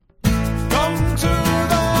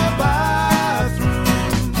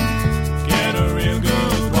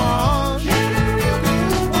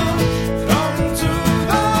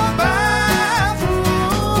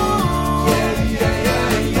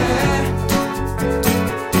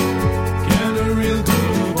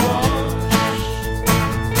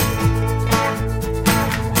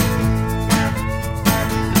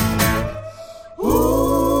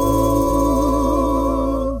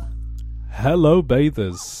Hello,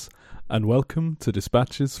 bathers, and welcome to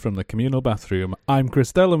Dispatches from the Communal Bathroom. I'm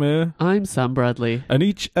Chris Delamere. I'm Sam Bradley. And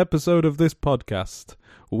each episode of this podcast,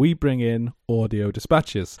 we bring in audio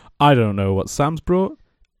dispatches. I don't know what Sam's brought,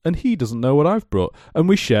 and he doesn't know what I've brought, and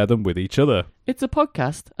we share them with each other. It's a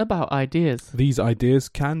podcast about ideas. These ideas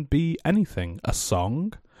can be anything. A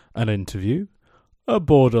song, an interview, a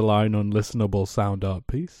borderline unlistenable sound art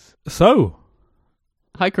piece. So...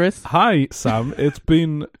 Hi, Chris. Hi, Sam. It's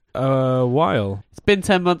been a while. It's been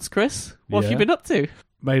 10 months, Chris. What have you been up to?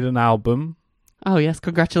 Made an album. Oh, yes.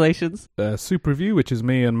 Congratulations. Super Review, which is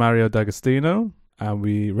me and Mario D'Agostino. And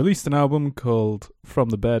we released an album called From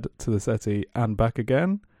the Bed to the Settee and Back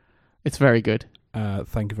Again. It's very good.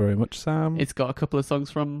 Thank you very much, Sam. It's got a couple of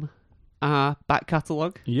songs from our back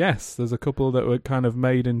catalogue. Yes, there's a couple that were kind of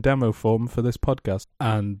made in demo form for this podcast.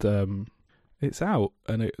 And it's out,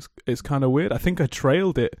 and it's kind of weird. I think I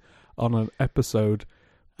trailed it on an episode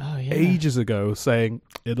ages ago saying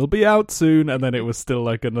it'll be out soon, and then it was still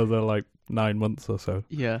like another 9 months or so.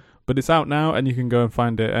 Yeah. But it's out now, and you can go and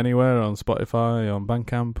find it anywhere on Spotify, on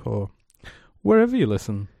Bandcamp, or wherever you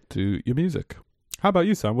listen to your music. How about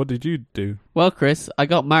you, Sam? What did you do? Well, Chris, I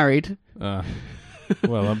got married. Well,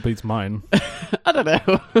 that beats mine. I don't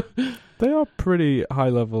know. They are pretty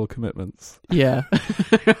high-level commitments. Yeah.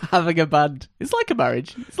 Having a band. It's like a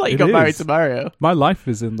marriage. It's like you got married to Mario. My life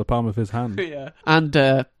is in the palm of his hand. Yeah.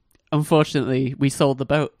 And unfortunately, we sold the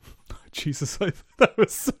boat. Jesus, that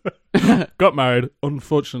was... Got married.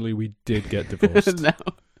 Unfortunately, we did get divorced. No.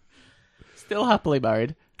 Still happily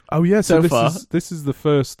married. Oh, yeah. So far. This is the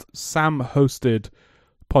first Sam-hosted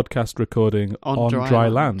podcast recording on dry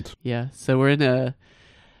land. Yeah. So we're in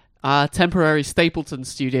our temporary Stapleton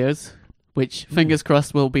studios, which, fingers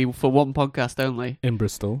crossed, will be for one podcast only. In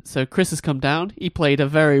Bristol. So Chris has come down. He played a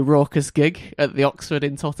very raucous gig at the Oxford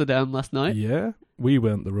in Totterdown last night. Yeah. We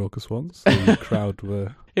weren't the raucous ones. The crowd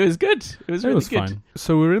were... It was good. It was really good. Fine.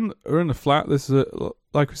 So we're in a flat. This is,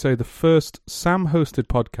 like we say, the first Sam-hosted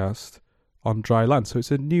podcast on dry land. So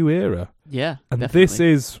it's a new era. Yeah, and definitely. This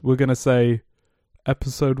is, we're going to say,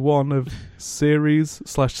 episode 1 of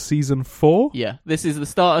season 4. Yeah, this is the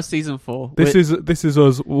start of season 4. This is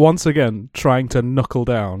us once again trying to knuckle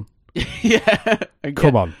down. Yeah.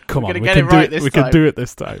 Come on. We can do it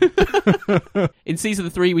this time. In season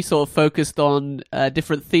 3, we sort of focused on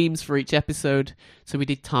different themes for each episode. So we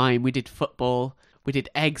did time, we did football, we did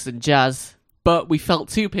eggs and jazz. But we felt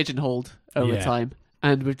too pigeonholed over time.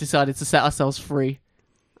 And we've decided to set ourselves free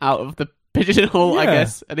out of the pigeonhole, I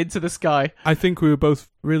guess, and into the sky. I think we were both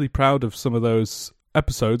really proud of some of those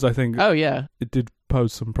episodes. I think it did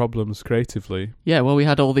pose some problems creatively. Yeah, well, we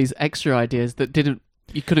had all these extra ideas that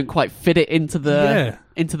you couldn't quite fit it into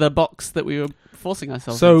the box that we were forcing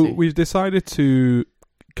ourselves into. So we've decided to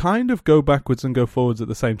kind of go backwards and go forwards at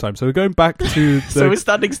the same time. So we're going back to the... So we're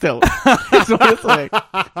standing still. That's what you're saying.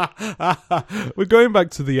 We're going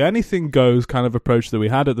back to the anything goes kind of approach that we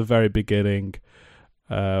had at the very beginning,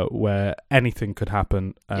 where anything could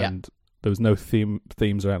happen and there was no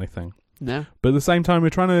themes or anything. No. But at the same time, we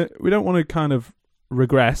don't want to kind of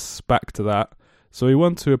regress back to that. So we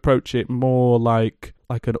want to approach it more like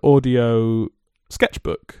an audio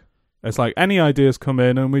sketchbook. It's like any ideas come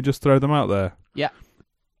in and we just throw them out there. Yeah.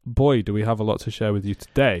 Boy, do we have a lot to share with you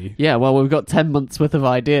today. Yeah, well, we've got 10 months worth of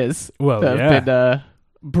ideas that have been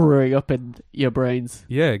brewing up in your brains.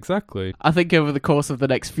 Yeah, exactly. I think over the course of the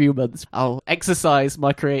next few months, I'll exercise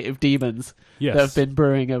my creative demons that have been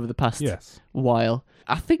brewing over the past while.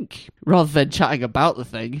 I think rather than chatting about the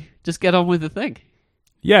thing, just get on with the thing.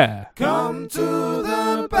 Yeah. Come to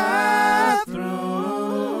the bathroom.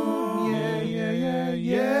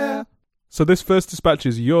 Yeah. So this first dispatch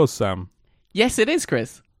is yours, Sam. Yes, it is,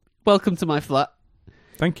 Chris. Welcome to my flat.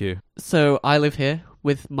 Thank you. So I live here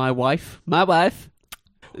with my wife. My wife.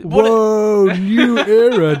 Whoa, new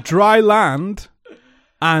era, dry land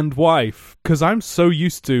and wife. Because I'm so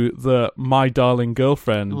used to the my darling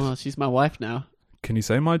girlfriend. Well, she's my wife now. Can you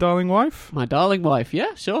say my darling wife? My darling wife,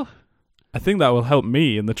 yeah, sure. I think that will help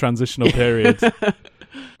me in the transitional period.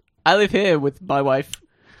 I live here with my wife.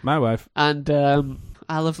 My wife. And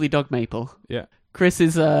our lovely dog Maple. Yeah. Chris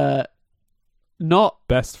is not...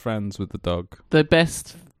 best friends with the dog. The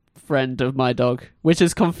best friend of my dog, which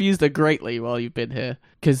has confused her greatly while you've been here.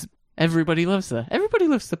 Because everybody loves her. Everybody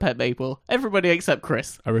loves the pet Maple. Everybody except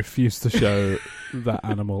Chris. I refuse to show that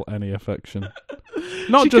animal any affection.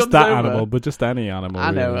 Not just that animal, but just any animal.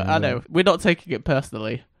 I know. We're not taking it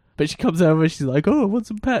personally. But she comes over and she's like, oh, I want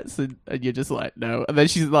some pets. And you're just like, no. And then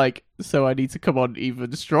she's like, so I need to come on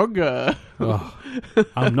even stronger. Oh,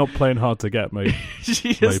 I'm not playing hard to get, mate.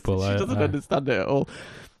 She doesn't understand it at all.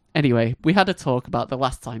 Anyway, we had a talk about the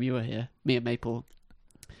last time you were here, me and Maple.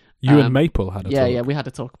 You and Maple had a talk. Yeah, we had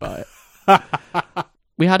a talk about it.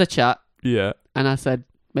 We had a chat. Yeah. And I said,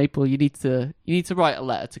 Maple, you need to write a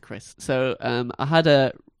letter to Chris. So I had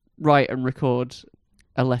to write and record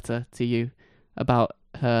a letter to you about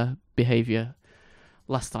her behaviour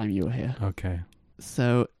last time you were here. Okay.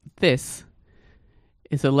 So this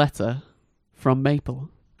is a letter from Maple.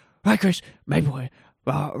 Hi, Chris. Maple here.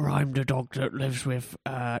 I'm the dog that lives with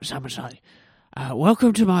Sam and Sally.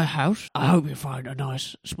 Welcome to my house. I hope you find a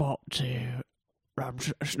nice spot to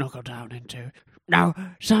snuggle down into. Now,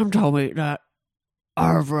 Sam told me that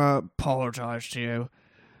I've apologised to you.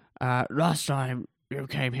 Last time you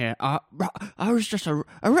came here, I was just a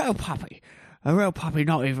little puppy. A real puppy,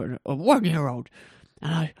 not even a 1 year old.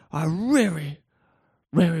 And I really,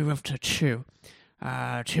 really love to chew.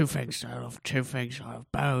 Two things. I love two things. I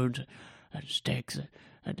love bones and sticks.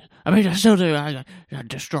 And I mean, I still do. I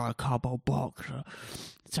destroy a cardboard box or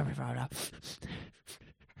something like that.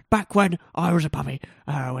 Back when I was a puppy,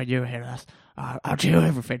 when you were here last, I'll chew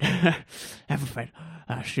everything. Everything.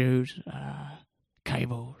 Shoes,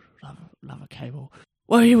 cables. Love a cable.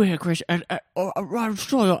 Well, you were here, Chris, and I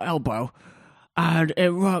saw your elbow, and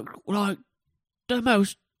it worked like the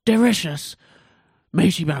most delicious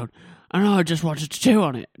meaty bone. And I just wanted to chew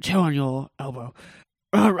on your elbow.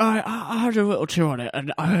 I had a little chew on it,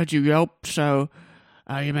 and I heard you yelp, so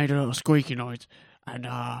you made a little squeaky noise. And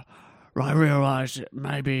I realised that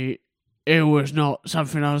maybe it was not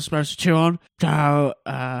something I was supposed to chew on. So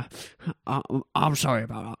I'm sorry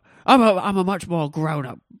about that. I'm a much more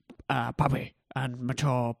grown-up puppy and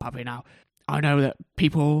mature puppy now. I know that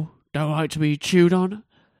people don't like to be chewed on.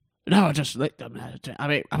 No, I just lick them.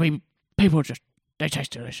 I mean, people just, they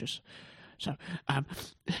taste delicious. So, I'm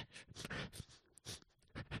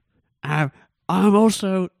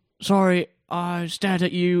also sorry I stared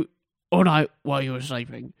at you all night while you were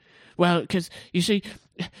sleeping. Well, because, you see,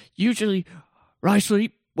 usually I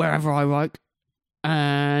sleep wherever I like,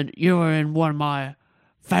 and you were in one of my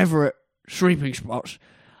favourite sleeping spots,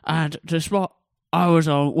 and the spot I was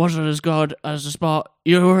on wasn't as good as the spot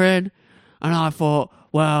you were in, and I thought,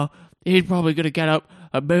 well, he's probably going to get up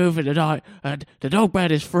and move in the night, and the dog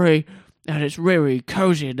bed is free, and it's really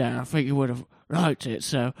cosy in there. I think you would have liked it,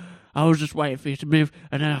 so I was just waiting for you to move,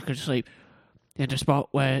 and then I could sleep in the spot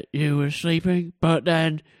where you were sleeping. But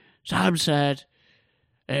then Sam said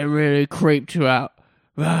it really creeped you out,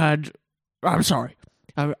 and I'm sorry.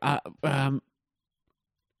 The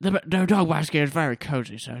dog basket is very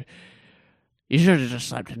cozy, so you should have just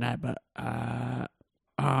slept in there, but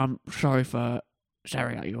I'm sorry for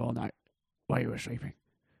staring at you all night while you were sleeping.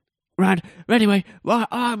 Right, anyway, well,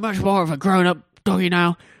 I'm much more of a grown-up doggy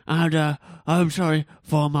now, and I'm sorry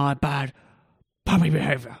for my bad puppy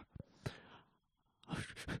behaviour.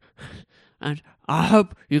 And I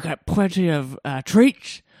hope you get plenty of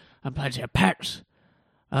treats and plenty of pets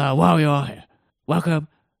while you're here. Welcome,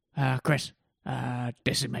 Chris.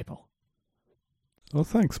 This is Maple. Well,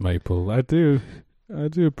 thanks, Maple. I do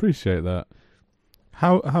appreciate that.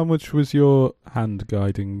 How much was your hand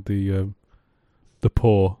guiding the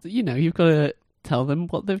paw? You know, you've got to tell them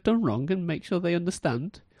what they've done wrong and make sure they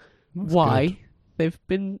understand That's why good. they've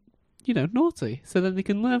been, naughty, so then they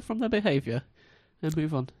can learn from their behaviour and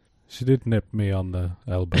move on. She did nip me on the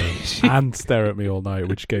elbow and stare at me all night,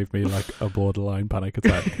 which gave me like a borderline panic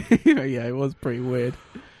attack. Yeah, it was pretty weird.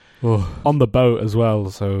 On the boat as well.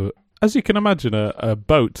 So, as you can imagine, a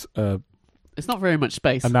boat, It's not very much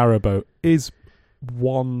space. a narrow boat, is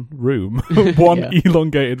one room, one Yeah.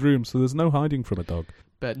 elongated room. So there's no hiding from a dog.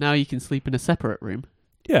 But now you can sleep in a separate room.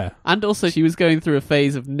 Yeah. And also, she was going through a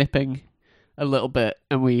phase of nipping a little bit,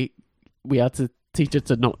 and we had to teach her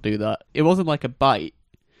to not do that. It wasn't like a bite,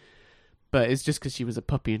 but it's just because she was a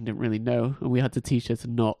puppy and didn't really know, and we had to teach her to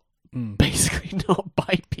not, basically not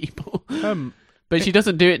bite people. But she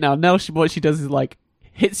doesn't do it now. Now what she does is like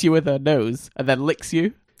hits you with her nose and then licks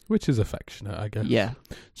you. Which is affectionate, I guess. Yeah.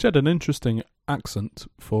 She had an interesting accent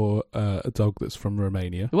for a dog that's from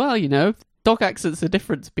Romania. Well, dog accents are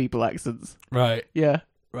different to people accents. Right. Yeah.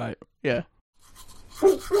 Right. Yeah.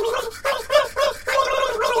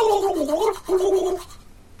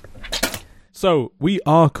 So we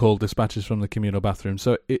are called Dispatches from the Communal Bathroom.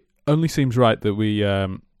 So it only seems right that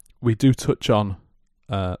we do touch on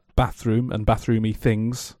bathroom and bathroomy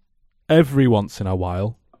things every once in a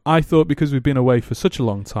while. I thought because we've been away for such a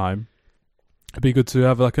long time, it'd be good to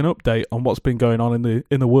have like an update on what's been going on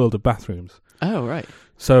in the world of bathrooms. Oh, right.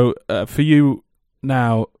 So for you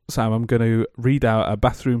now, Sam, I'm going to read out a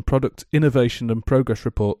bathroom product innovation and progress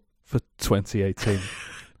report for 2018.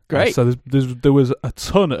 Great. So there was a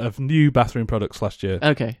ton of new bathroom products last year.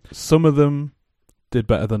 Okay. Some of them did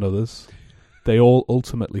better than others. They all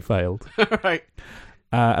ultimately failed. Right.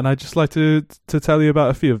 And I'd just like to tell you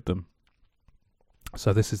about a few of them.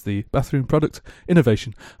 So this is the Bathroom Product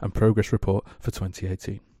Innovation and Progress Report for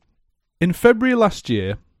 2018. In February last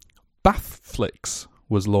year, Bathflix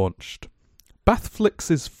was launched.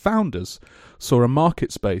 Bathflix's founders saw a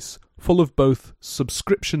market space full of both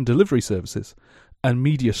subscription delivery services and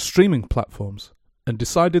media streaming platforms and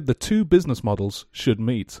decided the two business models should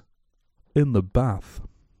meet in the bath.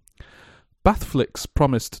 Bathflix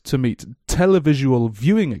promised to meet televisual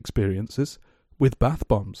viewing experiences with bath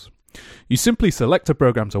bombs. You simply select a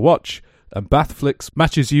program to watch, and Bathflix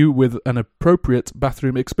matches you with an appropriate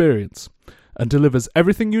bathroom experience and delivers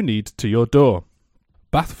everything you need to your door.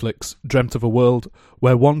 Bathflix dreamt of a world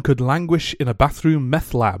where one could languish in a bathroom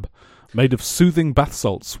meth lab made of soothing bath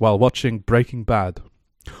salts while watching Breaking Bad,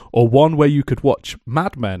 or one where you could watch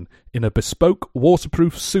Mad Men in a bespoke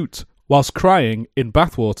waterproof suit whilst crying in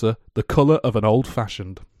bathwater the colour of an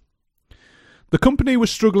old-fashioned. The company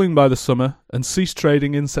was struggling by the summer and ceased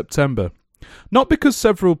trading in September, not because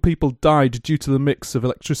several people died due to the mix of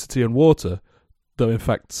electricity and water, though in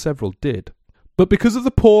fact several did, but because of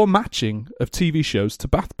the poor matching of TV shows to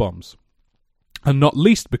bath bombs, and not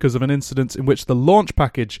least because of an incident in which the launch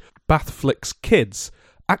package Bathflix Kids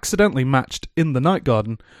accidentally matched In the Night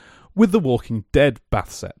Garden with the Walking Dead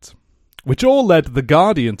bath set, which all led The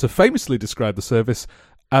Guardian to famously describe the service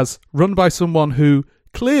as run by someone who,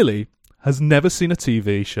 clearly, has never seen a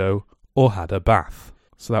TV show or had a bath.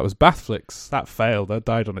 So that was Bathflix. That failed. That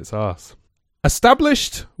died on its arse.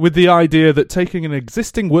 Established with the idea that taking an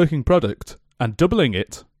existing working product and doubling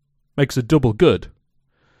it makes a double good,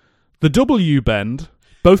 the W-Bend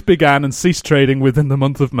both began and ceased trading within the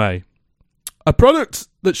month of May. A product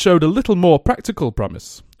that showed a little more practical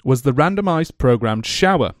promise was the Randomised Programmed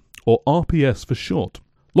Shower, or RPS for short.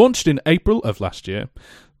 Launched in April of last year,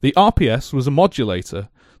 the RPS was a modulator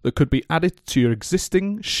that could be added to your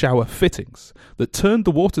existing shower fittings that turned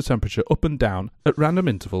the water temperature up and down at random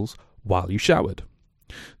intervals while you showered.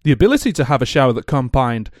 The ability to have a shower that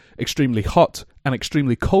combined extremely hot and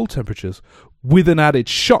extremely cold temperatures with an added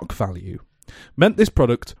shock value meant this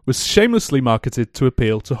product was shamelessly marketed to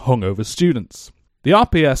appeal to hungover students. The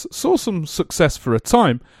RPS saw some success for a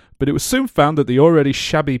time, but it was soon found that the already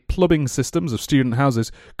shabby plumbing systems of student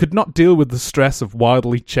houses could not deal with the stress of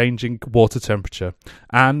wildly changing water temperature,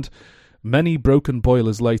 and, many broken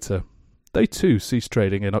boilers later, they too ceased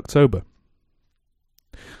trading in October.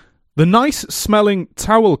 The nice-smelling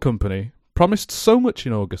towel company promised so much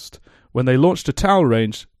in August when they launched a towel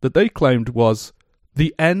range that they claimed was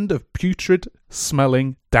the end of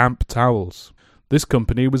putrid-smelling damp towels. This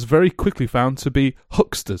company was very quickly found to be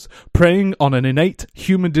hucksters, preying on an innate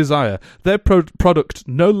human desire, their product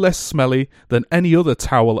no less smelly than any other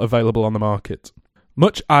towel available on the market.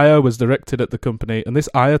 Much ire was directed at the company, and this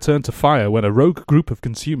ire turned to fire when a rogue group of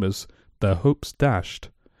consumers, their hopes dashed,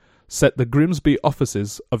 set the Grimsby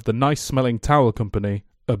offices of the nice-smelling towel company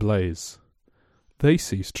ablaze. They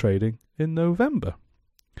ceased trading in November.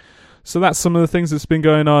 So that's some of the things that's been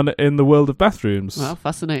going on in the world of bathrooms. Well,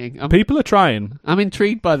 fascinating. People are trying. I'm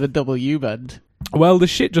intrigued by the W-Bend. Well, the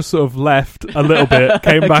shit just sort of left a little bit,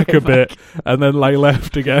 came back a bit, and then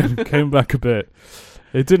left again, came back a bit.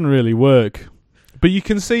 It didn't really work. But you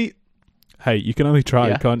can see, hey, you can only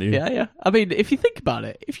try, can't you? Yeah. I mean, if you think about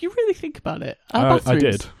it, our bathrooms I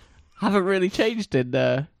did. haven't really changed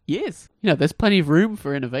in years. There's plenty of room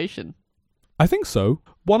for innovation. I think so.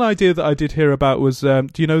 One idea that I did hear about was, do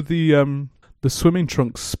you know the swimming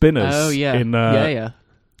trunk spinners? Oh yeah,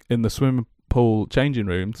 in the swimming pool changing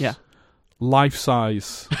rooms. Yeah,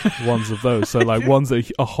 life-size ones of those. So ones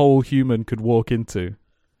that a whole human could walk into.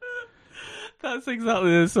 That's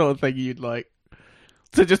exactly the sort of thing you'd like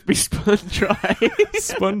to just be spun dry.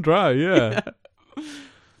 Spun dry, yeah.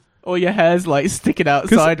 Or your hair's sticking out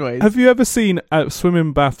sideways. Have you ever seen at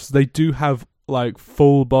swimming baths? They do have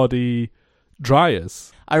full body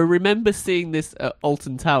dryers. I remember seeing this at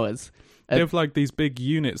Alton Towers. They have these big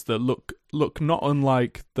units that look not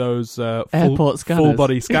unlike those airport scanners. Full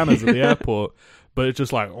body scanners at the airport, but it's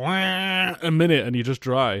just a minute and you just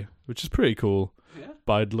dry, which is pretty cool. Yeah.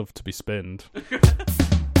 But I'd love to be spinned. Get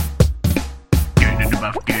in the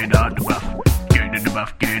buff, get out the buff. Get in the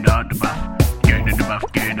buff, get out the buff. Get in the buff,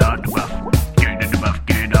 get out the buff. Get in the buff,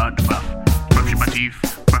 get out the buff. Brush my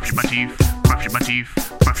teeth, brush my teeth, brush my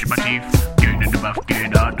teeth, brush my teeth. Get in the buff,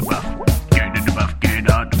 get out the buff. Get in the buff, get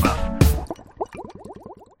out the buff.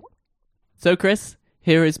 So, Chris,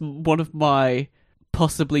 here is one of my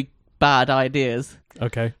possibly bad ideas.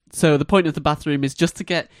 Okay. So the point of the bathroom is just to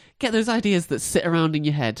get those ideas that sit around in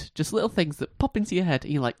your head, just little things that pop into your head,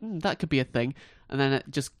 and you're like, that could be a thing, and then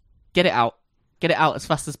just get it out as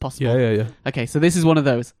fast as possible. Yeah. Okay, so this is one of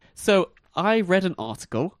those. So I read an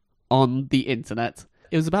article on the internet.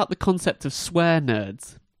 It was about the concept of swear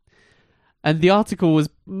nerds, and the article was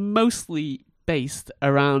mostly based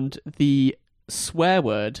around the swear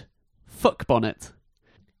word fuckbonnet.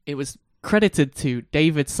 It was credited to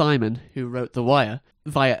David Simon, who wrote The Wire,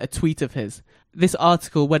 via a tweet of his. This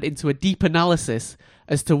article went into a deep analysis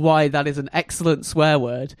as to why that is an excellent swear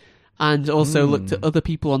word, and also looked at other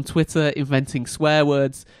people on Twitter inventing swear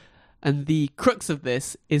words. And the crux of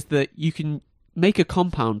this is that you can make a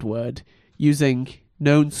compound word using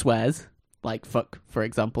known swears, like fuck, for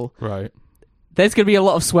example. Right. There's going to be a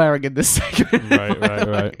lot of swearing in this segment.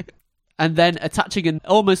 Right. And then attaching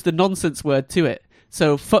almost a nonsense word to it.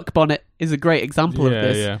 So fuckbonnet is a great example of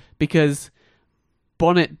this, because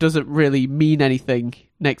bonnet doesn't really mean anything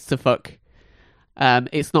next to fuck.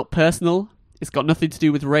 It's not personal. It's got nothing to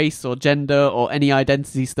do with race or gender or any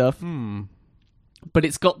identity stuff. But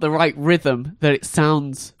it's got the right rhythm that it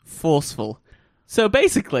sounds forceful. So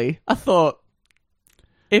basically, I thought,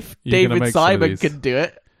 if David Simon can do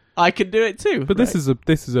it, I can do it too. But this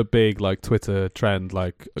is a big like Twitter trend,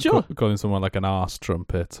 like Sure. calling someone like an arse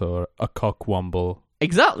trumpet or a cockwomble.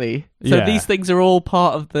 Exactly. So Yeah. these things are all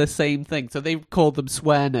part of the same thing. So they call them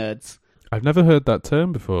swear nerds. I've never heard that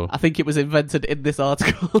term before. I think it was invented in this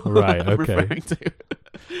article. Right, I'm okay. referring to.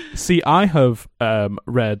 See, I have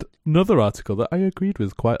read another article that I agreed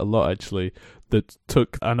with quite a lot, actually, that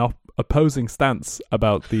took an opposing stance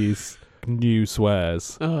about these new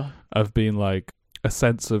swears Oh. of being like a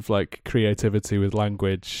sense of like creativity with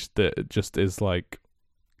language that just is like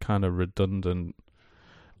kind of redundant.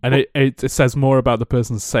 And it says more about the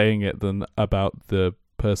person saying it than about the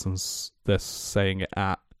person's they're saying it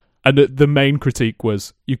at. And the main critique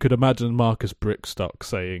was, you could imagine Marcus Brickstock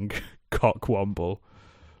saying cockwomble,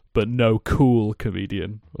 but no cool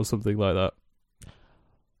comedian or something like that.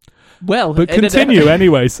 Well, But continue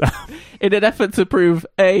anyway, Sam. in an effort to prove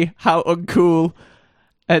A, how uncool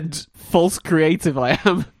and false creative I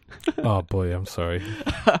am, Oh boy, I'm sorry.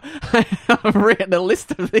 I've written a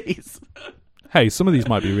list of these. Hey, some of these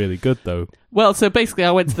might be really good though. Well, so basically,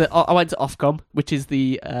 I went to Ofcom, which is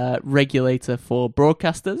the regulator for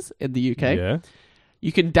broadcasters in the UK. Yeah.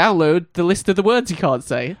 You can download the list of the words you can't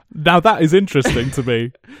say. Now that is interesting to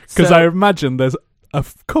me, because So- I imagine there's a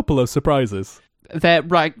couple of surprises. They're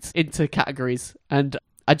ranked into categories, and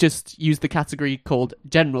I just used the category called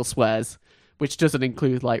general swears, which doesn't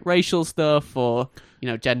include like racial stuff or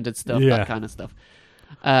gendered stuff, Yeah. that kind of stuff.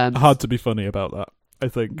 Hard to be funny about that, I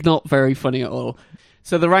think. Not very funny at all.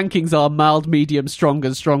 So the rankings are mild, medium, strong,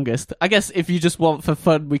 and strongest. I guess if you just want for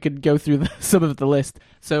fun, we can go through some of the list.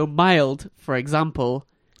 So mild, for example,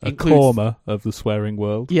 A includes corner of the swearing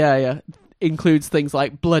world. includes things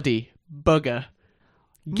like bloody, bugger,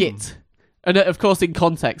 git, and of course in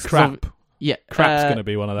context. 'cause Crap. Yeah, Crap's going to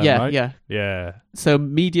be one of them, yeah, right? yeah. Yeah. So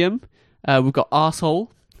medium, we've got arsehole,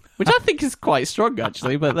 which I think is quite strong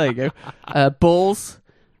actually, but there you go. Balls,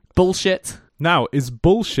 bullshit. Now, is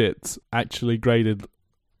bullshit actually graded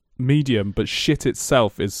medium, but shit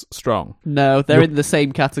itself is strong? No, they're in the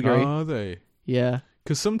same category. Are they? Yeah.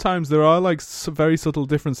 Because sometimes there are like very subtle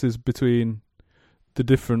differences between the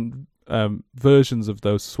different versions of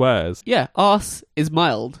those swears. Yeah, arse is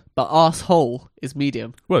mild, but arsehole is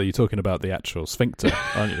medium. Well, you're talking about the actual sphincter,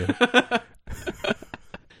 aren't you?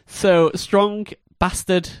 So, strong,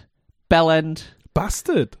 bastard, bellend,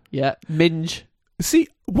 Bastard. yeah, minge, See,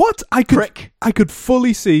 what? prick. I could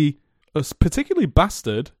fully see us, particularly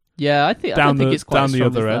bastard, Yeah, I don't down think it's quite the as strong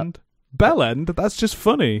other as end. Bell end, that's just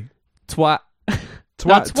funny. that.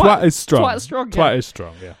 Twat. Twat is strong. Twat is strong, yeah. Twat is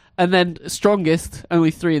strong, yeah. And then strongest,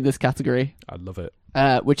 only 3 in this category, I love it.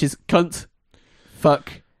 which is cunt,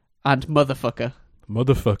 fuck, and motherfucker.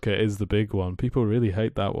 Motherfucker is the big one. People really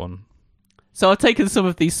hate that one. So I've taken some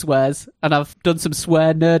of these swears, and I've done some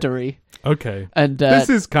swear nerdery. Okay. And This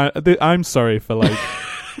is kind of... I'm sorry for like...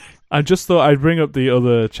 I just thought I'd bring up the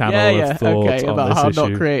other channel of thought okay, on about this how issue.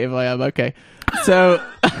 not creative I am. Okay, so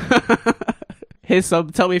here's some.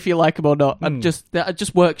 Tell me if you like them or not. I'm just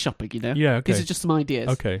workshopping, Yeah, okay. These are just some ideas.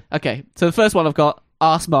 Okay. Okay. So the first one I've got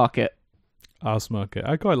arse market. Arse market.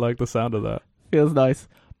 I quite like the sound of that. Feels nice.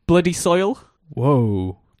 Bloody soil.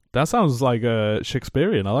 Whoa. That sounds like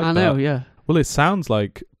Shakespearean. I like I that. know. Yeah. Well, it sounds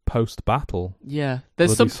like post-battle. Yeah.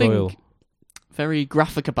 There's Bloody something soil. very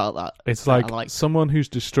graphic about that. It's that I like, like. someone who's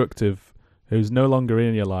destructive, who's no longer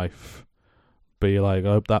in your life, but you're like, I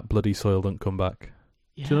hope that bloody soil doesn't come back.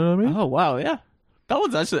 Yeah. Do you know what I mean? Oh wow. Yeah. That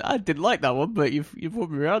one's actually, I didn't like that one, but you've put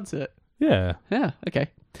me around to it. Yeah. Yeah, okay.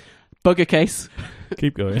 Bugger case.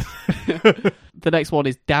 Keep going. The next one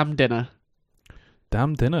is damn dinner.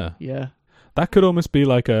 Damn dinner. Yeah. That could almost be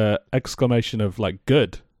like a exclamation of like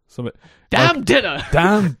good. Something. Damn like, dinner.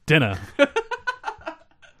 Damn dinner.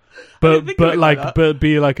 didn't think of it like that. but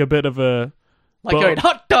be like a bit of a Like going,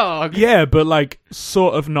 hot dog. yeah, but like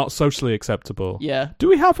sort of not socially acceptable. Yeah. Do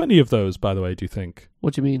we have any of those, by the way? Do you think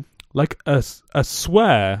What do you mean? like a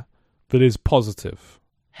swear that is positive?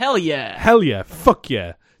 Hell yeah. Hell yeah! Fuck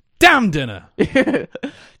yeah! Damn dinner.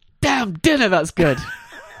 Damn dinner, that's good.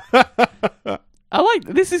 I like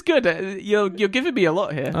this. Is good. You're giving me a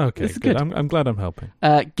lot here. Okay, this is good. good. I'm glad I'm helping.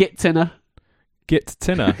 Git tinner. Git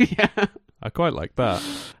tinner. Yeah. I quite like that.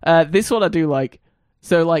 This one I do like.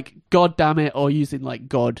 So like, God damn it, or using like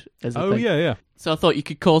God as a Oh thing. yeah. So I thought you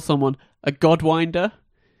could call someone a Godwinder.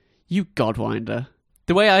 You Godwinder.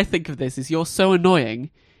 The way I think of this is you're so annoying,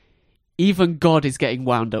 even God is getting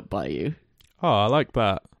wound up by you. Oh, I like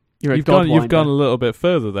that. You're a You've Godwinder. gone a little bit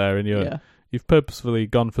further there, and Yeah. you've purposefully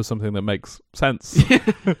gone for something that makes sense.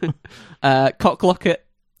 Cocklocket.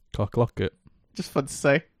 Cocklocket. Just fun to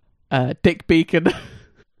say. Dick Beacon.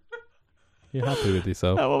 You're happy with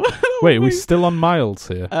yourself? That one- Wait, are we still on milds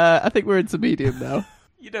here? I think we're into medium now.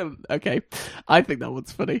 You don't. Okay. I think that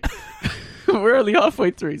one's funny. We're only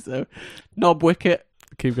halfway through, so. Knob Wicket.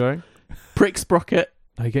 Keep going. Prick Sprocket.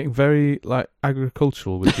 Are you getting very like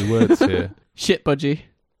agricultural with your words here? Shit Budgie.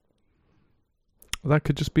 That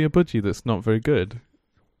could just be a budgie that's not very good.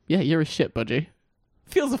 Yeah, you're a shit Budgie.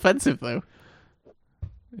 Feels offensive, though.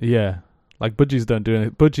 Yeah. Like budgies don't do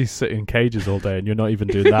anything. Budgies sit in cages all day and you're not even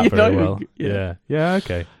doing that You're very not even- well. yeah. Yeah,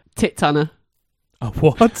 okay. Tit Tanner. Oh,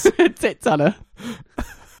 what? Tit Tanner.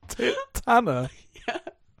 Tanner?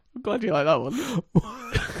 I'm glad you like that one.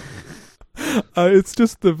 It's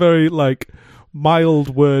just the very like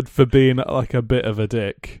mild word for being like a bit of a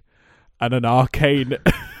dick and an arcane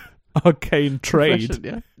trade. Impression,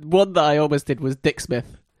 yeah. One that I almost did was Dick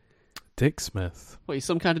Smith. Dick Smith. What, you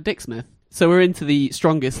some kind of Dick Smith? So we're into the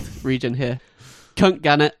strongest region here. Cunt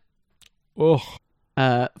Gannet. Oh,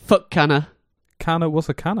 Fuck Canner. canner. What's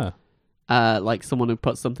a canner? Like someone who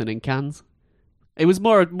puts something in cans. It was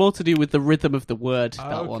more to do with the rhythm of the word,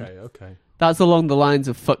 that one. Okay. That's along the lines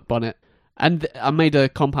of fuck bonnet. And I made a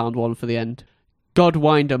compound one for the end.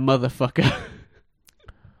 Godwinder motherfucker.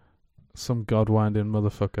 Some godwinding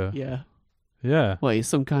motherfucker. Yeah. Yeah. What, he's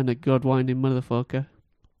some kind of godwinding motherfucker.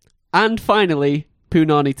 And finally,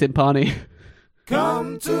 Punani Timpani.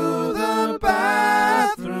 Come to the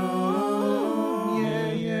bathroom.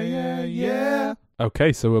 Yeah.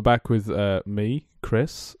 Okay, so we're back with me,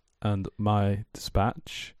 Chris, and my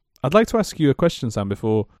dispatch. I'd like to ask you a question, Sam,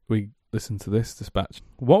 before we listen to this dispatch.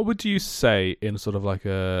 What would you say in sort of like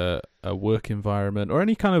a work environment or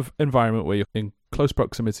any kind of environment where you're in close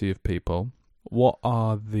proximity of people? What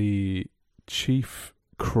are the chief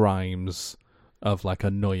crimes of like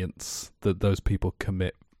annoyance that those people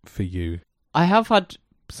commit for you? I have had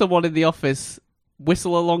someone in the office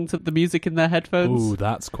whistle along to the music in their headphones. Ooh,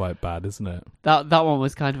 that's quite bad, isn't it? That one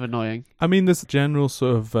was kind of annoying. I mean, there's general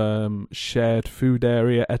sort of shared food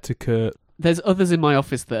area etiquette. There's others in my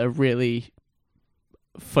office that are really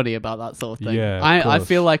funny about that sort of thing. Yeah, of I course.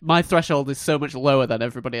 feel like my threshold is so much lower than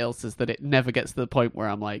everybody else's that it never gets to the point where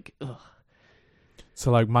I'm like, ugh. So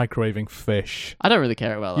like microwaving fish. I don't really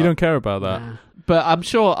care about that. You don't care about that. Nah. But I'm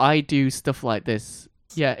sure I do stuff like this.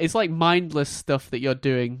 Yeah, it's like mindless stuff that you're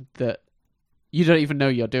doing that you don't even know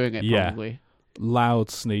you're doing it, Yeah. probably. Loud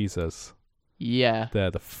sneezers. Yeah. They're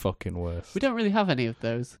the fucking worst. We don't really have any of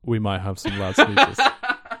those. We might have some loud sneezers.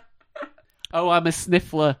 Oh, I'm a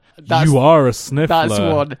sniffler. You are a sniffler. That's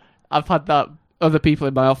one. I've had that other people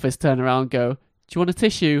in my office turn around and go, do you want a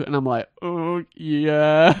tissue? And I'm like, oh,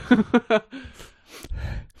 yeah. Have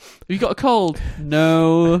you got a cold?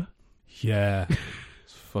 No. Yeah.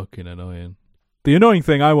 It's fucking annoying. The annoying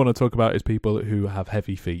thing I want to talk about is people who have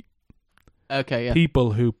heavy feet. Okay, yeah.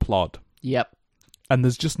 People who plod. Yep. And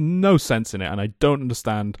there's just no sense in it, and I don't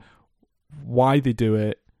understand why they do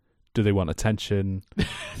it. Do they want attention?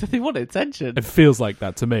 Do they want attention? It feels like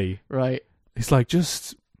that to me. Right. It's like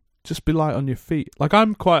just be light on your feet. Like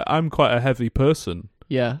I'm quite a heavy person,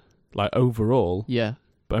 Yeah. like overall. Yeah.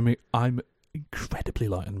 But I mean I'm incredibly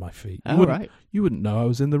light on my feet. All right. You wouldn't know I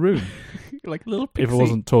was in the room Like a little pixie. if I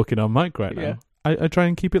wasn't talking on mic right Yeah. now. I try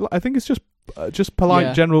and keep it. I think it's just polite,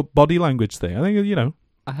 Yeah. general body language thing. I think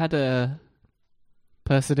I had a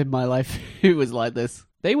person in my life who was like this.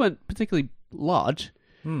 They weren't particularly large,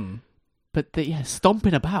 but they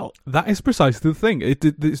stomping about. That is precisely the thing.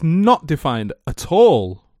 It's not defined at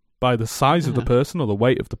all by the size of the Yeah. person or the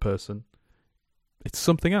weight of the person. It's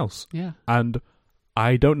something else. Yeah. And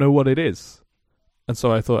I don't know what it is. And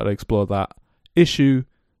so I thought I'd explore that issue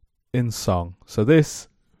in song. So this,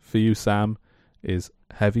 for you, Sam, is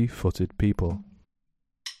Heavy-Footed People.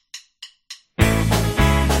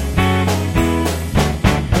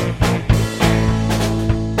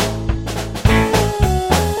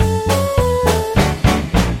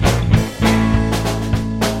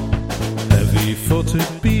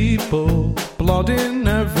 Heavy-footed people, plodding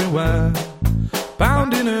everywhere,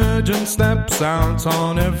 bounding urgent steps out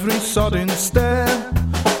on every sodding stair.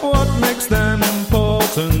 What makes them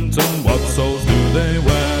important and what souls do they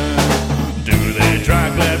wear? Do they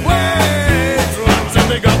drag lead weights? What's in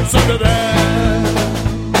the guts under there?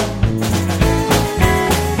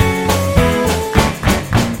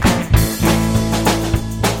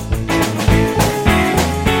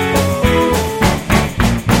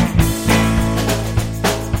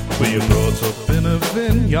 Were you brought up in a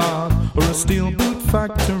vineyard or a steel boot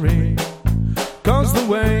factory? 'Cause the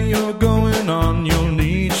way you're going on, you'll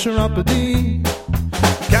need chiropody.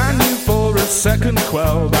 Can you for a second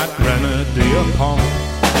quell that grenadier pomp?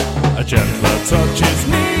 A gentler touch is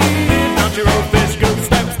needed, not your old fish good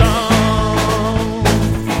steps down.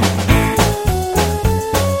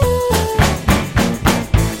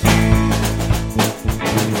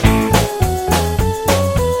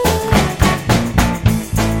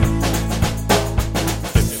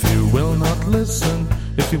 If you will not listen,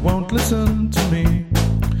 if you won't listen to me,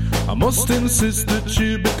 I must insist that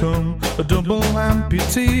you become a double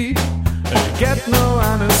amputee, and you get no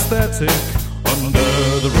anesthetic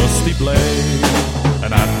under the rusty blade.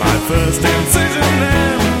 And at my first incision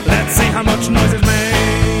then, let's see how much noise is made.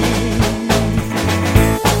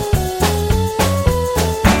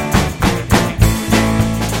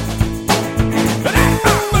 And at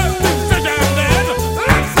my first incision then,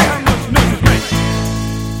 let's see how much noise is made.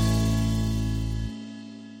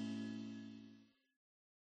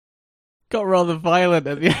 Got rather violent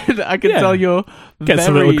at the end. I can tell you're Gets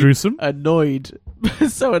a very little gruesome. annoyed.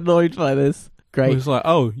 So annoyed by this. Great. It's like,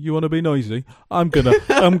 oh, you want to be noisy? I'm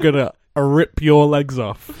gonna rip your legs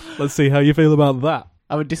off. Let's see how you feel about that.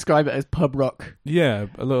 I would describe it as pub rock. Yeah,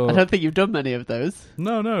 a little. I don't think you've done many of those.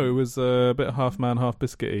 No, it was a bit half man, half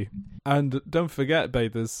biscuity. And don't forget,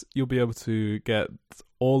 bathers, you'll be able to get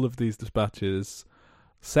all of these dispatches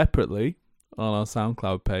separately on our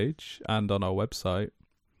SoundCloud page and on our website.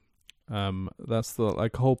 That's the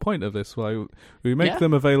whole point of this. We make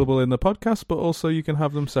them available in the podcast, but also you can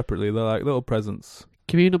have them separately. They're like little presents.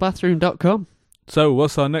 Communalbathroom.com. So,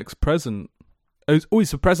 what's our next present?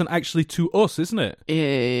 It's a present actually to us, isn't it?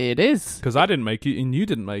 It is. Because I didn't make it and you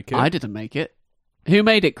didn't make it. I didn't make it. Who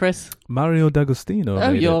made it, Chris? Mario D'Agostino.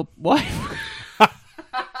 Oh, made your it. wife.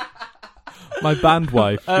 My band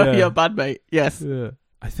wife. Oh, yeah. your bandmate. Yes. Yeah.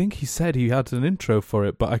 I think he said he had an intro for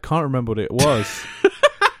it, but I can't remember what it was.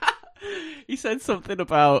 He said something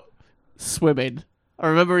about swimming. I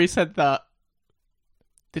remember he said that.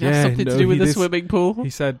 Did it have something to do with the swimming pool? He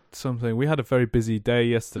said something. We had a very busy day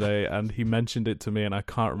yesterday, and he mentioned it to me, and I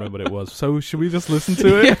can't remember what it was. So should we just listen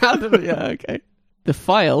to it? Yeah, okay. The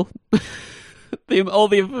file, all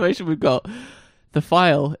the information we've got, the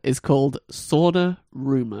file is called Sauna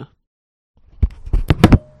Rumour.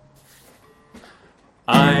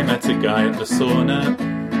 I met a guy at the sauna.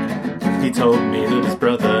 He told me that his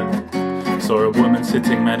brother saw a woman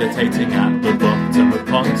sitting meditating at the bottom of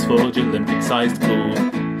Ponds Forge Olympic-sized pool.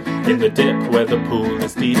 In the dip where the pool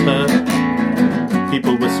is deeper,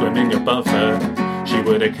 people were swimming above her. She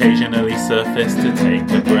would occasionally surface to take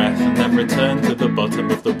a breath and then return to the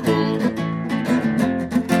bottom of the pool.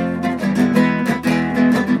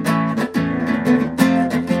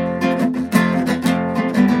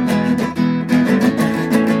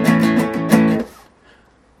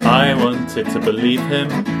 I wanted to believe him.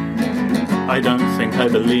 I don't think I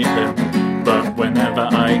believe him. But whenever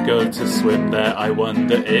I go to swim there, I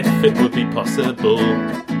wonder if it would be possible.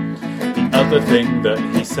 The other thing that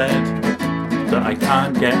he said that I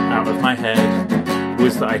can't get out of my head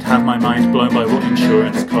was that I'd have my mind blown by what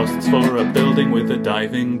insurance costs for a building with a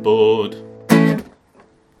diving board.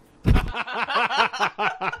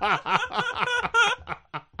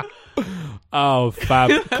 Oh, fab.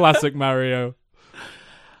 Classic Mario.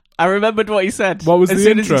 I remembered what he said. What was as the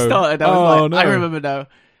soon intro? As he started, I was no. I remember now.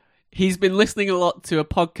 He's been listening a lot to a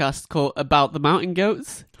podcast called About the Mountain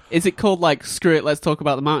Goats. Is it called Screw It, Let's Talk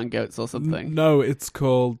About the Mountain Goats or something? No, it's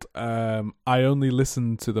called I Only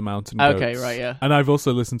Listen to the Mountain Goats. Okay, right, yeah. And I've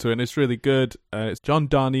also listened to it, and it's really good. It's John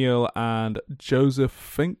Darnielle and Joseph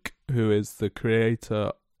Fink, who is the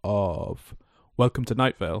creator of Welcome to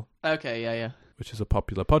Night Vale. Okay, yeah. Which is a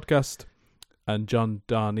popular podcast. And John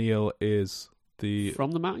Darnielle is the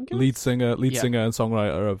From the Mountain Goats? lead singer Yeah. and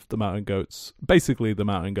songwriter of the Mountain Goats. Basically, the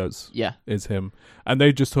Mountain Goats Yeah. is him, and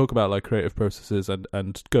they just talk about like creative processes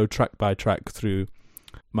and go track by track through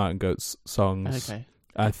Mountain Goats songs. Okay.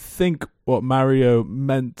 I think what Mario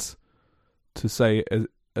meant to say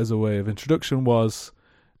as a way of introduction was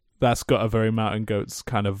that's got a very Mountain Goats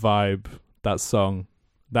kind of vibe. That song,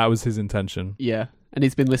 that was his intention. Yeah. And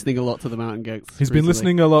he's been listening a lot to the Mountain Goats. He's been recently.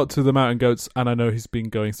 listening a lot to the Mountain Goats, and I know he's been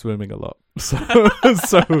going swimming a lot. So,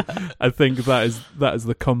 so I think that is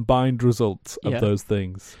the combined result of Yeah. those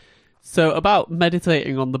things. So about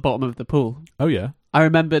meditating on the bottom of the pool. Oh yeah, I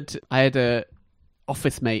remembered I had a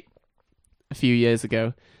office mate a few years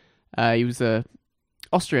ago. He was a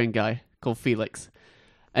Austrian guy called Felix,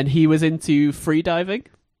 and he was into free diving,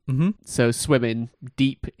 so swimming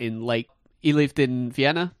deep in lake. He lived in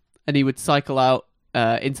Vienna, and he would cycle out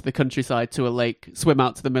into the countryside to a lake, swim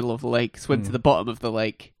out to the middle of the lake, swim to the bottom of the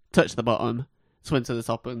lake, touch the bottom, swim to the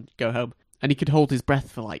top, and go home. And he could hold his breath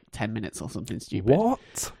for like 10 minutes or something stupid.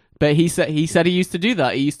 What? But he said he used to do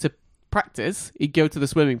that. He used to practice. He'd go to the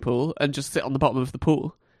swimming pool and just sit on the bottom of the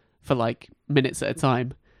pool for like minutes at a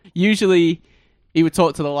time. Usually, he would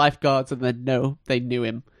talk to the lifeguards and then no, they knew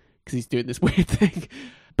him because he's doing this weird thing.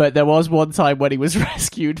 But there was one time when he was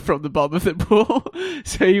rescued from the bottom of the pool.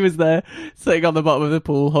 So he was there, sitting on the bottom of the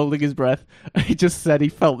pool, holding his breath. And he just said he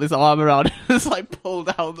felt this arm around him, just like pulled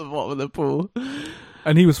out the bottom of the pool.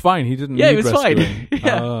 And he was fine. He didn't. Yeah, need he was fine. rescuing.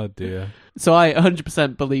 Yeah. Oh dear. So I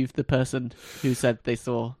 100% believe the person who said they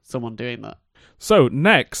saw someone doing that. So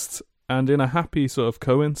next, and in a happy sort of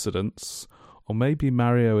coincidence, or maybe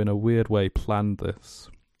Mario in a weird way planned this.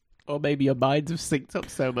 Or maybe your minds have synced up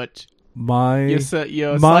so much. My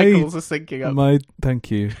Your my- cycles are syncing up.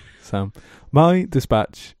 Thank you, Sam. My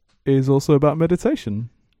dispatch is also about meditation.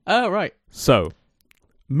 Oh, right. So,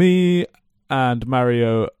 me and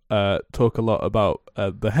Mario talk a lot about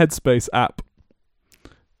the Headspace app,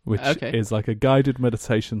 which Okay. is like a guided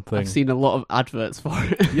meditation thing. I've seen a lot of adverts for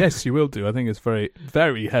it. Yes, you will do. I think it's very,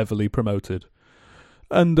 very heavily promoted.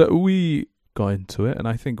 And we got into it, and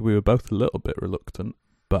I think we were both a little bit reluctant,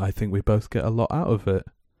 but I think we both get a lot out of it.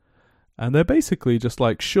 And they're basically just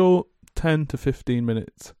like short 10 to 15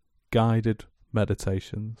 minutes guided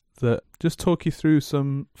meditations that just talk you through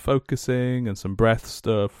some focusing and some breath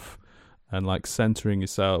stuff and like centering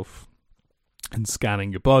yourself and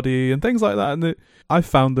scanning your body and things like that. And I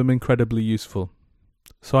found them incredibly useful.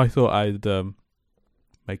 So I thought I'd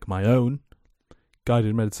make my own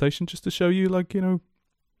guided meditation just to show you, like, you know,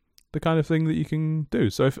 the kind of thing that you can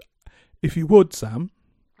do. So if you would, Sam,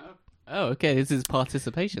 Oh, okay. This is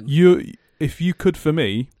participation. if you could, for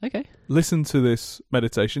me, Okay. listen to this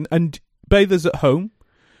meditation, and bathers at home,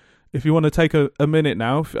 if you want to take a minute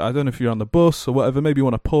now, I don't know if you're on the bus or whatever, maybe you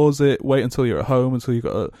want to pause it, wait until you're at home, until you've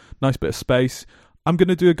got a nice bit of space. I'm going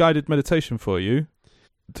to do a guided meditation for you.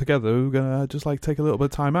 Together, we're going to just like take a little bit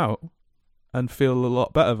of time out and feel a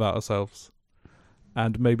lot better about ourselves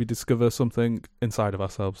and maybe discover something inside of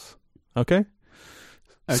ourselves. Okay?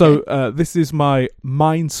 So this is my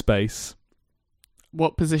mind space.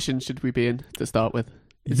 What position should we be in to start with?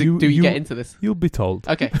 You get into this? You'll be told.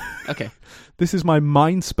 Okay. Okay. This is my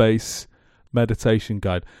mind space meditation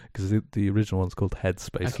guide, because the original one's called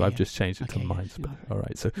Headspace, so Okay, I've yeah. just changed it to Okay, yeah, Mindspace. sure. All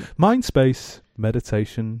right, so Mindspace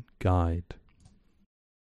meditation guide.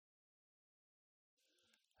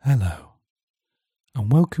 Hello,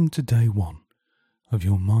 and welcome to day 1 of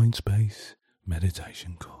your Mindspace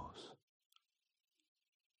meditation course.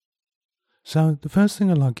 So the first thing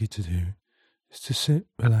I'd like you to do is to sit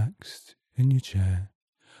relaxed in your chair,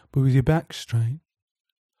 but with your back straight,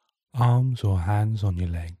 arms or hands on your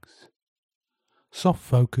legs. Soft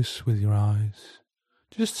focus with your eyes,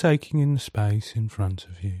 just taking in the space in front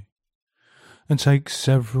of you. And take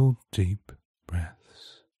several deep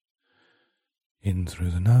breaths. In through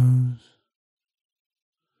the nose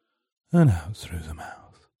and out through the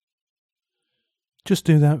mouth. Just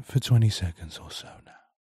do that for 20 seconds or so now.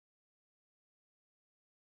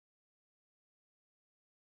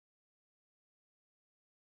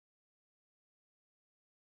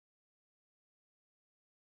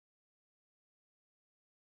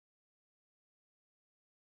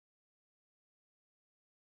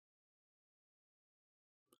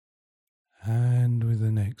 And with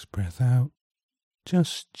the next breath out,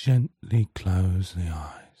 just gently close the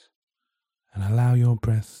eyes and allow your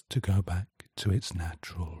breath to go back to its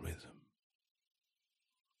natural rhythm.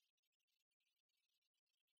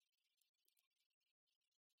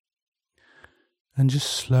 And just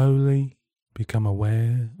slowly become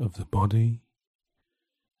aware of the body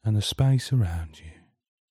and the space around you.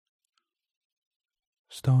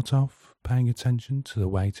 Start off paying attention to the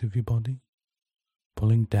weight of your body.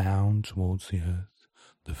 pulling down towards the earth,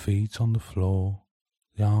 the feet on the floor,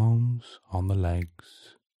 the arms on the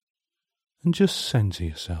legs, and just center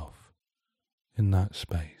yourself in that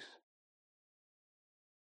space.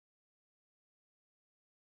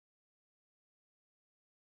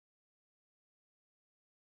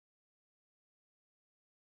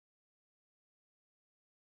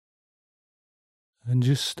 And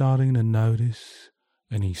just starting to notice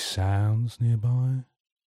any sounds nearby.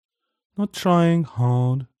 Not trying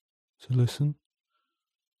hard to listen.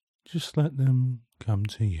 Just let them come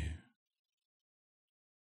to you.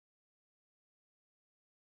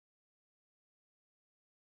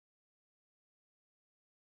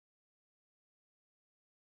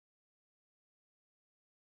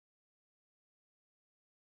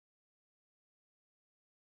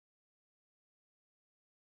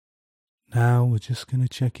 Now we're just going to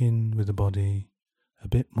check in with the body a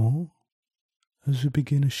bit more as we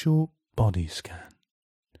begin a short body scan,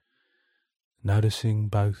 noticing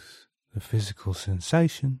both the physical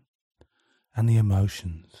sensation and the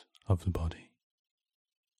emotions of the body.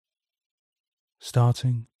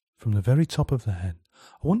 Starting from the very top of the head,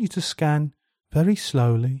 I want you to scan very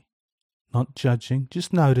slowly, not judging,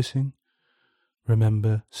 just noticing.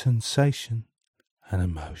 Remember sensation and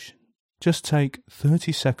emotion. Just take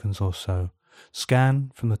 30 seconds or so.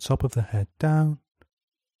 Scan from the top of the head down,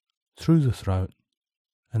 through the throat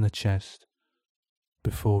and the chest,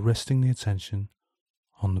 before resting the attention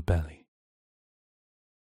on the belly.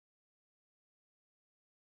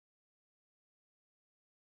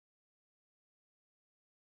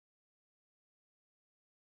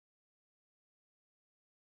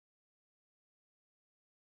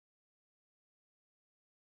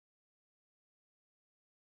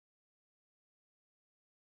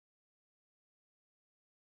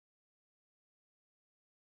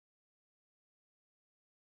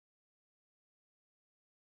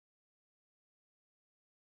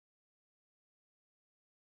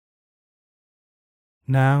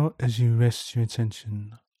 Now, as you rest your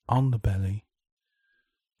attention on the belly,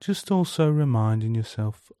 just also reminding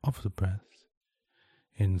yourself of the breath,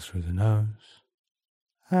 in through the nose,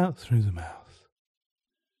 out through the mouth.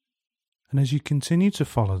 And as you continue to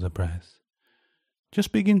follow the breath,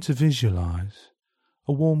 just begin to visualize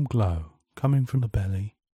a warm glow coming from the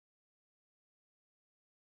belly.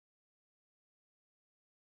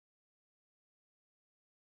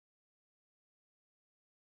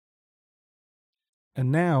 And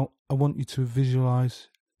now I want you to visualize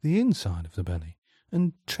the inside of the belly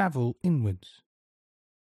and travel inwards.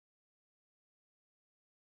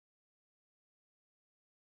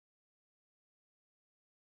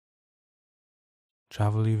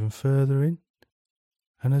 Travel even further in,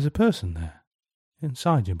 and there's a person there,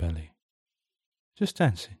 inside your belly, just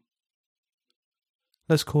dancing.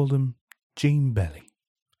 Let's call them Jean Belly.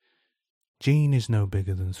 Jean is no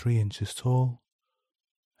bigger than 3 inches tall,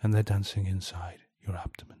 and they're dancing inside your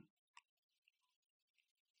abdomen.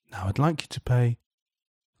 Now I'd like you to pay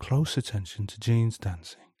close attention to Jean's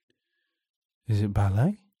dancing. Is it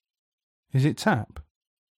ballet? Is it tap?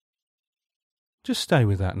 Just stay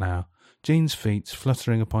with that now. Jean's feet's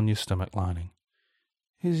fluttering upon your stomach lining.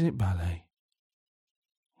 Is it ballet?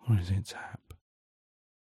 Or is it tap?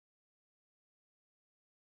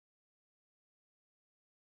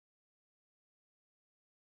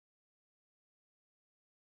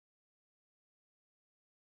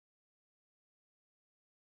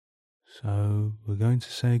 So we're going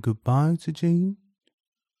to say goodbye to Jean,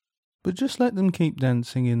 but just let them keep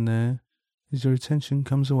dancing in there as your attention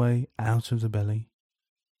comes away out of the belly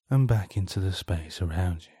and back into the space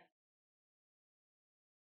around you.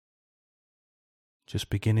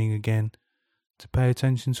 Just beginning again to pay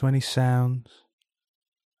attention to any sounds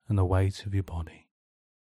and the weight of your body.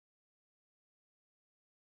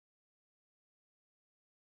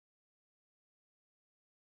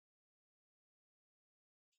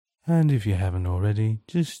 And if you haven't already,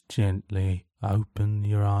 just gently open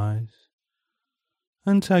your eyes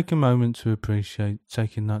and take a moment to appreciate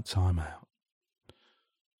taking that time out.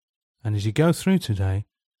 And as you go through today,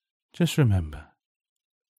 just remember,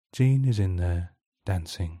 Jean is in there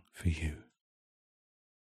dancing for you.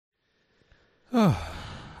 Oh,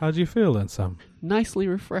 how do you feel then, Sam? Nicely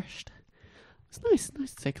refreshed. It's nice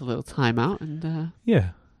to take a little time out and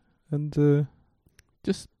Yeah, and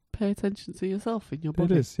just pay attention to yourself in your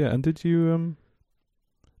body. it is, yeah. And did you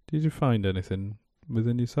find anything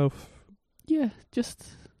within yourself? Yeah, just,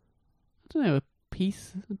 I don't know, a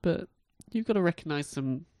piece, but you've got to recognise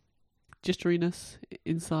some jitteriness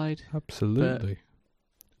inside. Absolutely.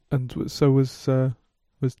 And so was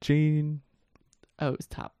Jean? Oh, it was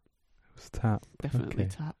tap. It's tap. Definitely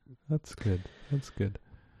Okay. tap. That's good. That's good.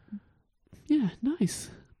 Yeah,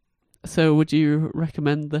 nice. So, would you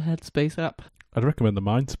recommend the Headspace app? I'd recommend the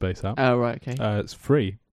Mindspace app. Oh, right, okay. It's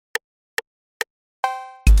free.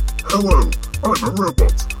 Hello, I'm a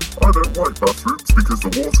robot. I don't like bathrooms because the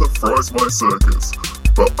water fries my circuits.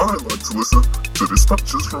 But I like to listen to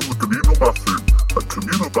dispatches from the communal bathroom at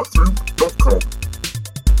communalbathroom.com.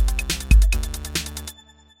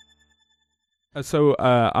 So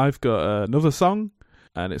I've got another song,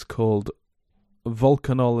 and it's called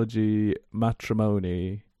Volcanology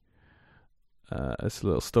Matrimony. It's a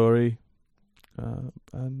little story.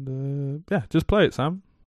 And yeah, just play it, Sam.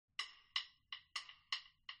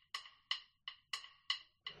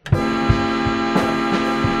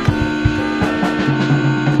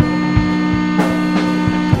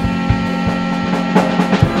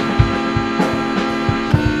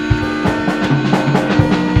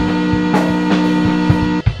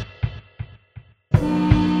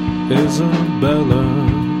 Isabella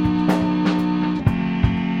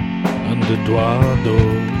and Eduardo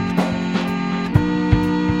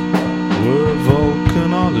were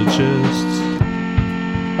volcanologists.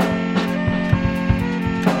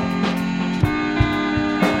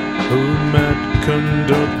 Who met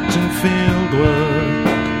conducting fieldwork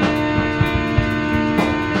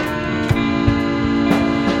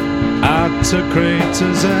at a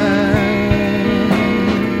crater's edge,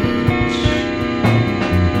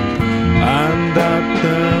 and at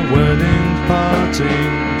their wedding party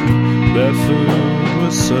their food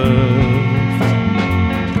was served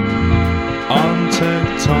on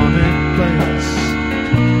tectonic plates.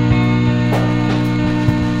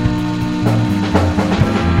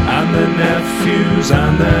 And their nephews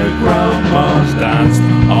and their grandmas danced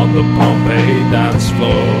on the Pompeii dance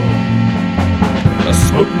floor. A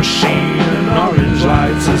smoke machine and orange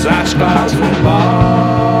lights as ash clouds from lava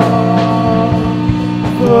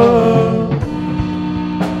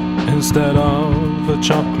instead of a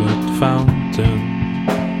chocolate fountain.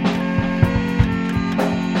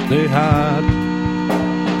 They had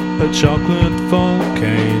a chocolate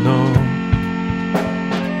volcano.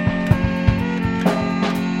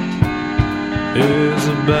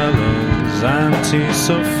 Isabella's Auntie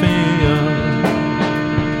Sophia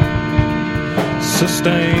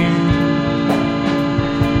sustained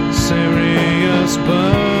serious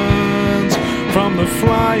burns from the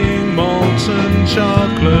flying molten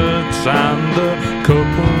chocolates, and the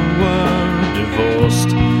couple were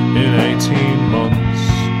divorced in 18 months,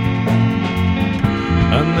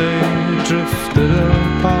 and they drifted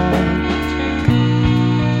apart.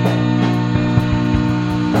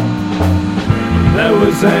 There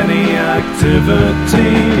was any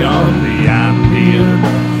activity on the Andean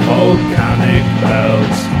volcanic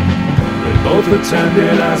belt. They both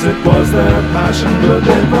attended as it was their passion, but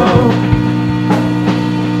they both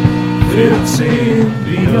did see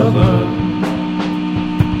the other.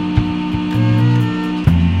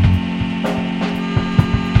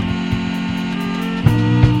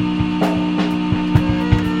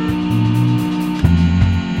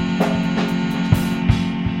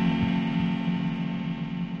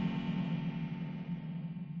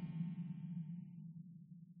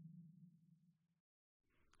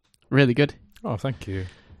 Really good. Oh, thank you.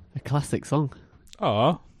 A classic song.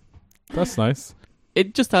 Oh, that's nice.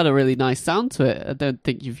 It just had a really nice sound to it. I don't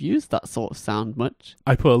think you've used that sort of sound much.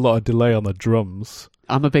 I put a lot of delay on the drums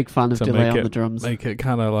I'm a big fan of to delay make on it- the drums. make it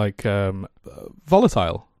kind of like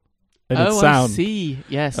volatile in its Oh, sound. I see.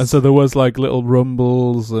 Yes. And so there was like little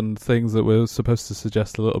rumbles and things that were supposed to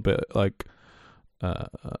suggest a little bit like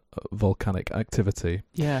volcanic activity.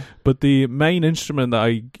 Yeah. But the main instrument that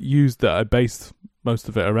I used, that I based most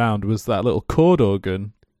of it around, was that little chord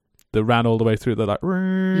organ that ran all the way through. That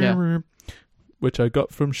like, which I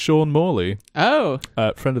got from Sean Morley, Oh.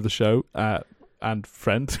 friend of the show and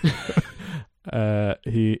friend.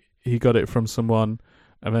 He got it from someone,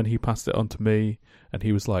 and then he passed it on to me, and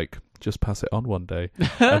he was like, "Just pass it on one day."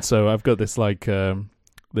 And so I've got this like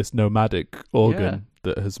this nomadic organ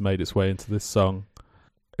that has made its way into this song.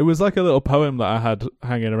 It was like a little poem that I had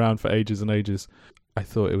hanging around for ages and ages. I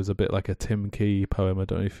thought it was a bit like a Tim Key poem. I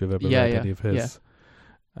don't know if you've ever read any of his.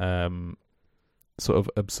 Sort of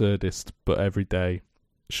absurdist, but everyday.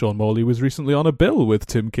 Sean Morley was recently on a bill with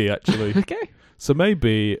Tim Key, actually. Okay. So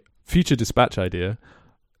maybe, future dispatch idea,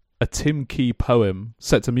 a Tim Key poem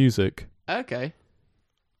set to music Okay.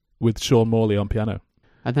 with Sean Morley on piano.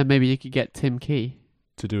 And then maybe you could get Tim Key.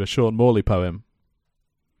 To do a Sean Morley poem.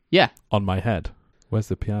 Yeah. On my head. Where's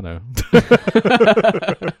the piano?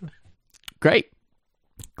 Great.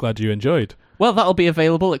 Glad you enjoyed. Well, that'll be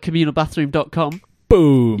available at communalbathroom.com.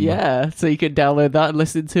 Boom. Yeah, so you can download that and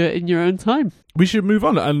listen to it in your own time. We should move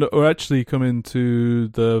on, and we're actually coming to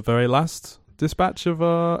the very last dispatch of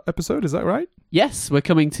our episode. Is that right? Yes, we're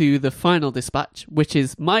coming to the final dispatch, which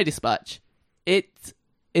is my dispatch. It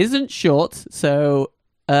isn't short, so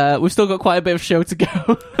we've still got quite a bit of show to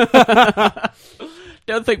go.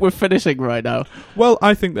 Don't think we're finishing right now. Well,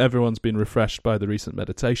 I think that everyone's been refreshed by the recent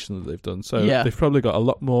meditation that they've done, so Yeah. they've probably got a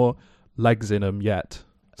lot more legs in them yet.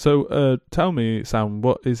 So tell me, Sam,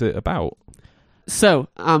 what is it about? So,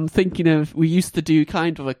 I'm thinking of, we used to do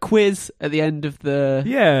kind of a quiz at the end of the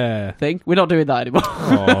Yeah. thing. We're not doing that anymore.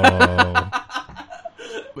 Oh.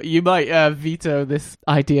 But you might veto this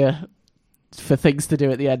idea for things to do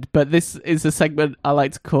at the end, but this is a segment I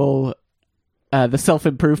like to call the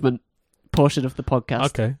self-improvement portion of the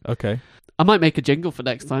podcast. Okay. I might make a jingle for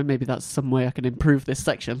next time. Maybe that's some way I can improve this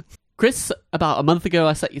section. Chris, about a month ago,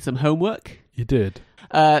 I set you some homework. You did.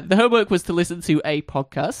 The homework was to listen to a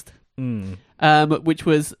podcast, which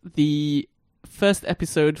was the first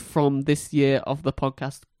episode from this year of the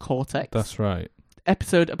podcast Cortex. That's right.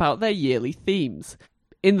 Episode about their yearly themes.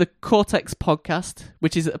 In the Cortex podcast,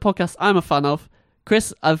 which is a podcast I'm a fan of,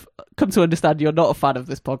 Chris, I've come to understand you're not a fan of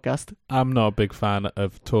this podcast. I'm not a big fan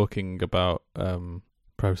of talking about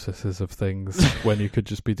processes of things when you could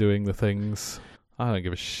just be doing the things. I don't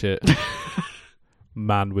give a shit.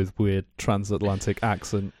 Man with weird transatlantic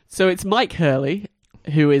accent. So it's Mike Hurley,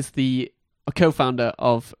 who is the co-founder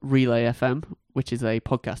of Relay FM, which is a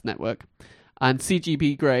podcast network, and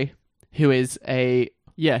CGB Grey, who is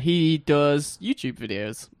he does YouTube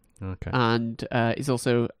videos. Okay. And is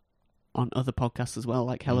also on other podcasts as well,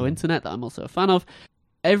 like Hello Internet, that I'm also a fan of.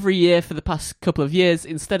 Every year for the past couple of years,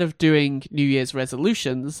 instead of doing New Year's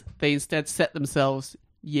resolutions, they instead set themselves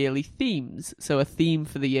yearly themes. So a theme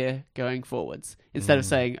for the year going forwards. Instead of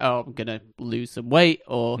saying, oh, I'm going to lose some weight,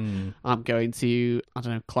 or I'm going to, I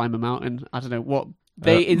don't know, climb a mountain. I don't know what.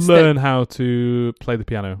 They instead learn how to play the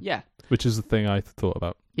piano. Yeah. Which is the thing I thought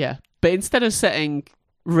about. Yeah. But instead of setting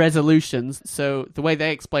resolutions, so the way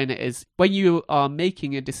they explain it is when you are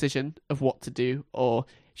making a decision of what to do, or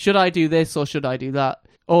should I do this or should I do that,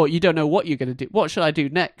 or you don't know what you're going to do, what should I do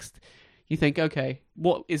next, you think, okay,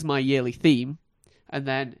 what is my yearly theme, and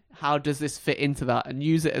then how does this fit into that, and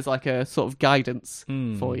use it as like a sort of guidance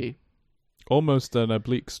for you. Almost an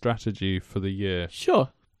oblique strategy for the year. Sure.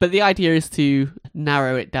 But the idea is to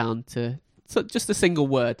narrow it down to just a single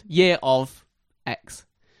word, year of X.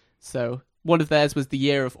 So one of theirs was the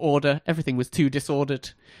year of order. Everything was too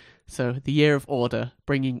disordered. So the year of order,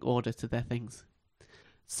 bringing order to their things.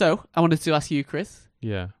 So I wanted to ask you, Chris.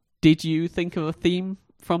 Yeah. Did you think of a theme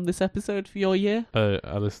from this episode for your year?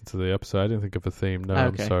 I listened to the episode. I didn't think of a theme. No,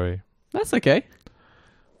 Okay. I'm sorry. That's okay.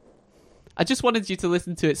 I just wanted you to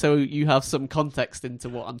listen to it so you have some context into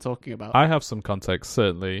what I'm talking about. I have some context,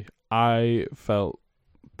 certainly. I felt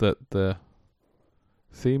that the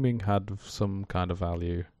theming had some kind of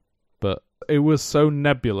value, but it was so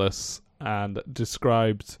nebulous and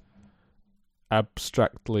described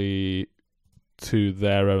abstractly to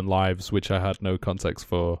their own lives, which I had no context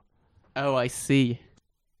for. Oh, I see.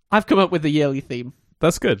 I've come up with a yearly theme.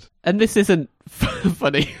 That's good. And this isn't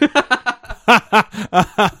funny.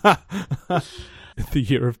 The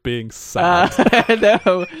year of being sad.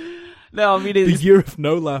 No, I mean, The it's, year of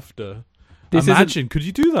no laughter. This Imagine, could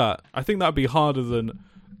you do that? I think that'd be harder than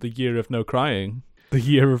the year of no crying. The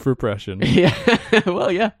year of repression. yeah,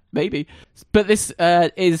 well, yeah, maybe. But this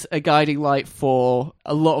is a guiding light for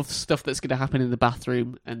a lot of stuff that's going to happen in the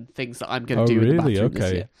bathroom and things that I'm going to do in the bathroom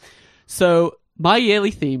this year. So my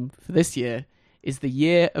yearly theme for this year is the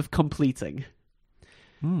year of completing.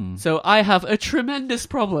 So I have a tremendous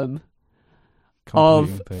problem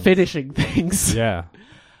of finishing things. Yeah.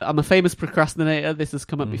 I'm a famous procrastinator. This has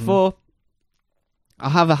come up before. I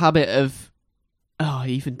have a habit of... Oh, I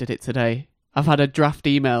even did it today. I've had a draft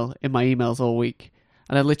email in my emails all week,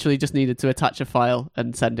 and I literally just needed to attach a file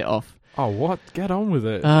and send it off. Oh, what? Get on with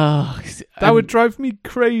it. That That would drive me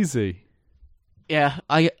crazy. Yeah,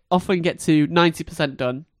 I often get to 90%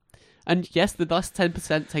 done. And yes, the last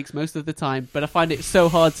 10% takes most of the time, but I find it so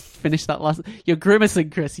hard to finish that last... You're grimacing,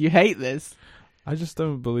 Chris. You hate this. I just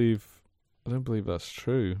don't believe that's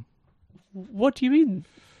true. What do you mean?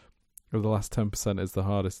 Or the last 10% is the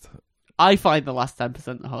hardest. I find the last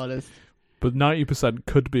 10% the hardest. But 90%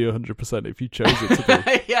 could be 100% if you chose it to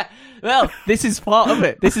be. Yeah. Well, this is part of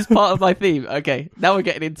it. This is part of my theme. Okay, now we're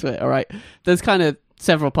getting into it. All right. There's kind of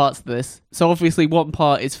several parts to this. So obviously one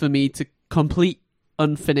part is for me to complete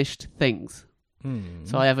unfinished things.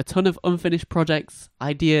 So I have a ton of unfinished projects,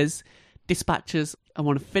 ideas, dispatches. I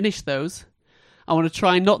want to finish those. I want to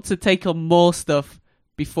try not to take on more stuff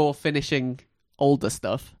before finishing older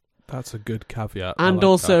stuff. That's a good caveat. I And like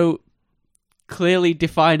also clearly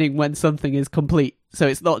defining when something is complete. So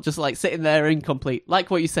it's not just like sitting there incomplete. Like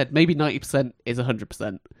what you said, maybe 90% is 100%.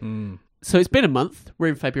 that. So it's been a month. We're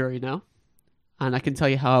in February now. And I can tell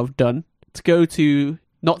you how I've done. To go to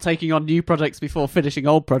not taking on new projects before finishing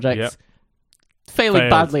old projects. Yep. Failing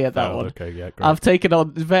badly at that Failed. one. Okay, yeah, great. I've taken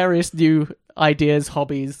on various new ideas,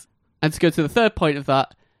 hobbies. And to go to the third point of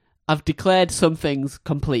that, I've declared some things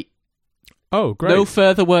complete. Oh, great. No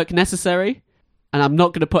further work necessary. And I'm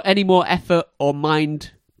not going to put any more effort or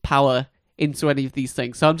mind power into any of these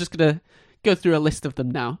things. So I'm just going to go through a list of them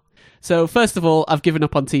now. So first of all, I've given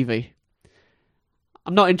up on TV.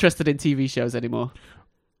 I'm not interested in TV shows anymore.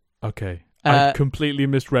 Okay. I completely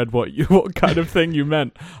misread what kind of thing you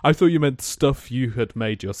meant. I thought you meant stuff you had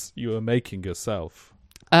made you were making yourself.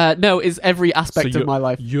 No, it's every aspect of my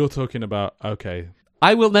life. You're talking about, okay.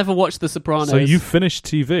 I will never watch The Sopranos. So you finished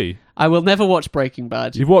TV. I will never watch Breaking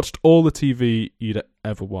Bad. You've watched all the TV you'd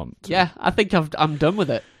ever want. Yeah, I think I'm done with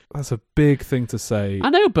it. That's a big thing to say. I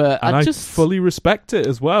know, but and I I just fully respect it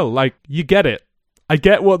as well. Like, you get it. I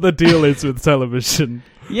get what the deal is with television.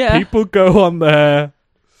 Yeah. People go on there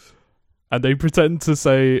and they pretend to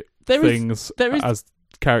say There things is- as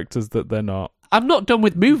characters that they're not. I'm not done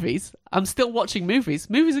with movies. I'm still watching movies.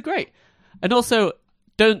 Movies are great. And also,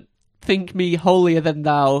 don't think me holier than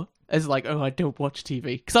thou as like, oh, I don't watch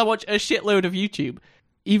TV. Because I watch a shitload of YouTube.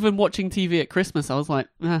 Even watching TV at Christmas, I was like,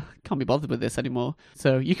 can't be bothered with this anymore.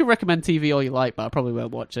 So you can recommend TV all you like, but I probably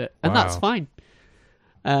won't watch it. And Wow. that's fine.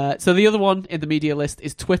 So the other one in the media list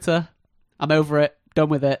is Twitter. I'm over it. Done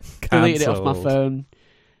with it. Deleted it off my Cancelled. phone.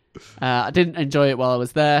 I didn't enjoy it while I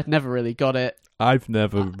was there. Never really got it. I've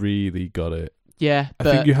never really got it. Yeah, I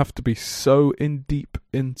but think you have to be so in deep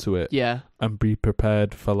into it yeah. and be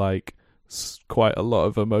prepared for like quite a lot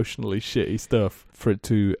of emotionally shitty stuff for it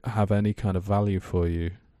to have any kind of value for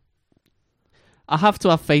you. I have to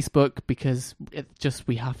have Facebook because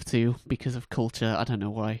we have to because of culture. I don't know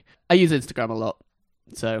why. I use Instagram a lot.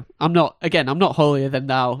 So I'm not holier than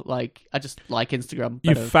thou. Like, I just like Instagram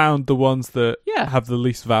better. You've found the ones that Yeah. have the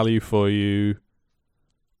least value for you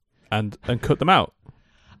and cut them out.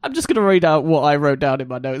 I'm just going to read out what I wrote down in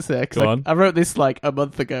my notes here. 'Cause Go on. I wrote this like a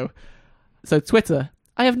month ago. So Twitter.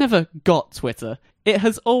 I have never got Twitter. It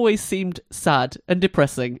has always seemed sad and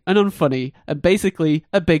depressing and unfunny and basically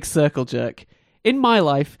a big circle jerk. In my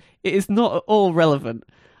life, it is not at all relevant.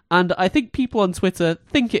 And I think people on Twitter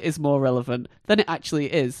think it is more relevant than it actually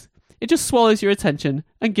is. It just swallows your attention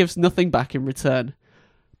and gives nothing back in return.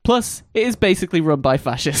 Plus, it is basically run by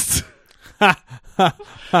fascists.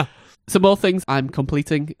 Some more things I'm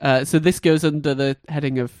completing. So this goes under the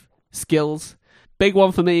heading of skills. Big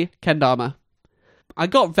one for me, Kendama. I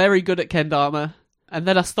got very good at Kendama, and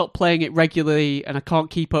then I stopped playing it regularly, and I can't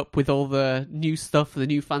keep up with all the new stuff, the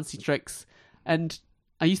new fancy tricks. And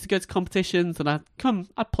I used to go to competitions, and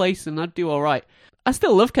I'd place, and I'd do all right. I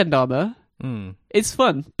still love Kendama. It's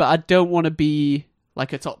fun, but I don't want to be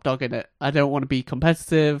like a top dog in it. I don't want to be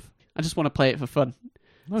competitive. I just want to play it for fun.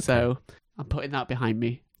 Okay. So I'm putting that behind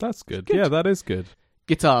me. That's good. Good. Yeah, that is good.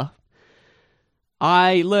 Guitar.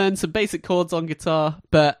 I learned some basic chords on guitar,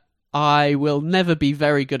 but I will never be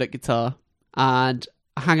very good at guitar. And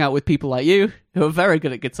I hang out with people like you who are very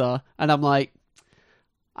good at guitar, and I'm like,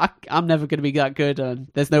 I'm never going to be that good, and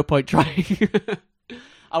there's no point trying.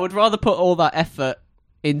 I would rather put all that effort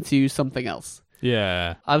into something else.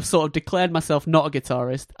 Yeah. I've sort of declared myself not a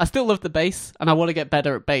guitarist. I still love the bass, and I want to get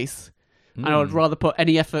better at bass. And I would rather put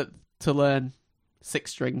any effort to learn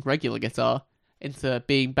 6-string regular guitar into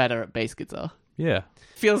being better at bass guitar. Yeah.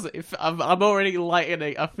 Feels if I'm already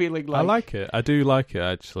lightening. I'm feeling like I like it. I do like it,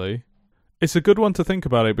 actually. It's a good one to think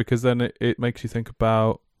about it, because then it makes you think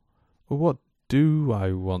about, well, what do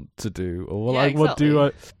I want to do? Or well, Yeah, like, what do I...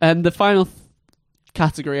 exactly. And the final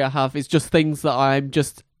category I have is just things that I'm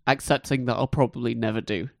just accepting that I'll probably never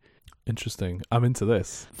do. Interesting. I'm into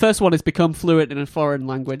this. First one is become fluent in a foreign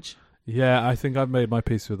language. Yeah, I think I've made my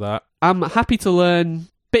peace with that. I'm happy to learn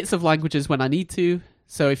bits of languages when I need to.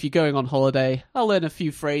 So if you're going on holiday, I'll learn a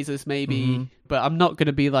few phrases maybe, but I'm not going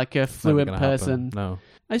to be like a It's never fluent gonna person. happen. No.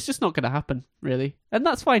 It's just not going to happen, really. And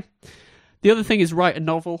that's fine. The other thing is write a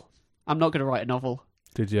novel. I'm not going to write a novel.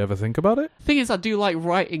 Did you ever think about it? Thing is, I do like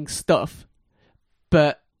writing stuff,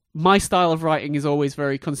 but my style of writing is always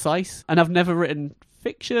very concise, and I've never written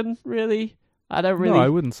fiction, really. I don't really... No, I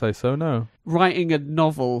wouldn't say so, no. Writing a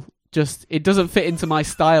novel, it doesn't fit into my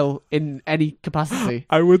style in any capacity.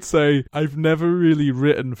 I would say I've never really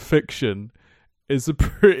written fiction is a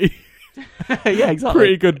pretty Yeah, exactly.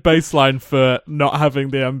 pretty good baseline for not having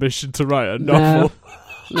the ambition to write a novel.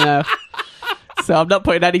 No. So I'm not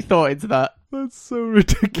putting any thought into that. That's so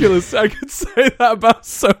ridiculous. I could say that about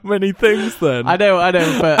so many things then. I know,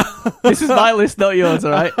 but this is my list, not yours,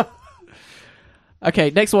 all right? Okay,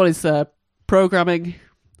 next one is programming.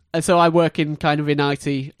 And so I work in kind of in IT.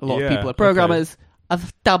 A lot of people are programmers. Okay.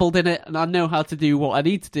 I've dabbled in it, and I know how to do what I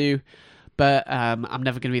need to do, but I'm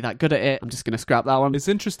never going to be that good at it. I'm just going to scrap that one. It's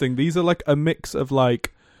interesting. These are like a mix of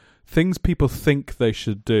like things people think they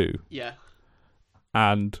should do. Yeah.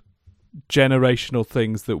 And generational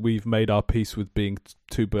things that we've made our peace with being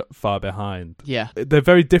too far behind. Yeah. They're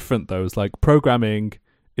very different, though. It's like programming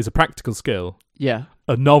is a practical skill. Yeah.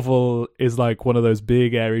 A novel is like one of those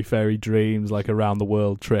big airy fairy dreams, like a round the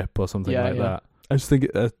world trip or something like that. I just think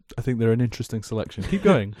I think they're an interesting selection. Keep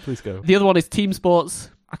going. Please go. The other one is team sports.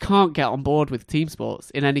 I can't get on board with team sports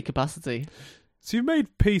in any capacity. So you've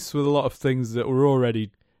made peace with a lot of things that were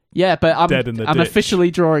already but I'm dead in the I'm ditch.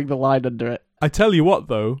 officially drawing the line under it. I tell you what,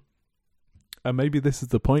 though, and maybe this is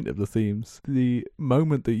the point of the themes, the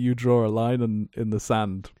moment that you draw a line in the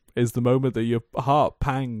sand is the moment that your heart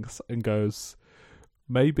pangs and goes,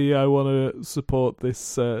 maybe I want to support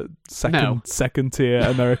this second tier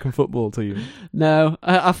American football team. No,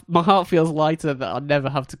 my heart feels lighter that I'll never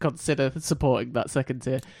have to consider supporting that second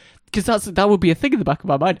tier. Because that would be a thing in the back of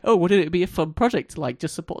my mind. Oh, wouldn't it be a fun project to like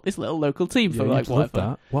just support this little local team for like whatever? Love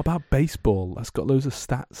that. What about baseball? That's got loads of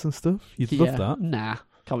stats and stuff. You'd love that. Nah,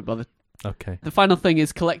 can't be bothered. Okay. The final thing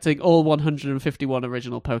is collecting all 151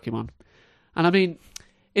 original Pokemon. And I mean,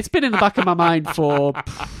 it's been in the back of my mind for,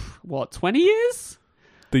 20 years?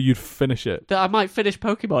 That you'd finish it? That I might finish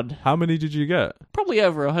Pokemon. How many did you get? Probably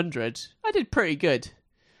over 100. I did pretty good.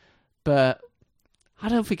 But I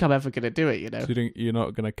don't think I'm ever going to do it, you know. So you think you're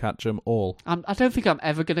not going to catch them all? I don't think I'm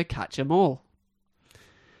ever going to catch them all.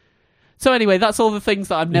 So anyway, that's all the things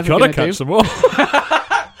that I'm never going to do. You got to catch them all.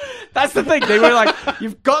 That's the thing. They were like,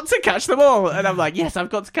 you've got to catch them all. And I'm like, yes, I've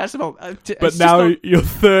got to catch them all. But now you're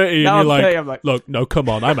 30 and you're 30, I'm like, look, no, come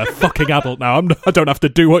on. I'm a fucking adult now. I don't have to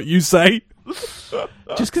do what you say.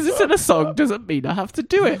 Just because it's in a song doesn't mean I have to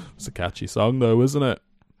do it. It's a catchy song, though, isn't it?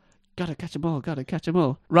 Gotta catch them all. Gotta catch them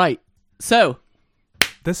all. Right. So.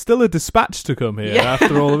 There's still a dispatch to come here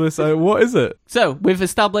after all of this. What is it? So, we've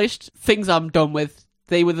established things I'm done with.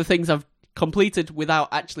 They were the things I've completed without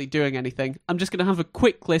actually doing anything. I'm just going to have a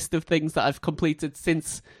quick list of things that I've completed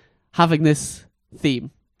since having this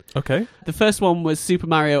theme. Okay. The first one was Super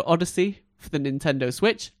Mario Odyssey for the Nintendo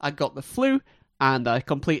Switch. I got the flu and I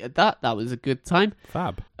completed that. That was a good time.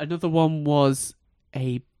 Fab. Another one was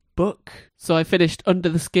a book. So I finished Under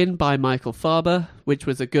the Skin by Michael Faber, which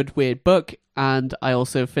was a good, weird book. And I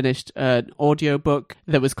also finished an audio book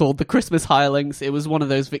that was called The Christmas Hirelings. It was one of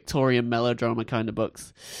those Victorian melodrama kind of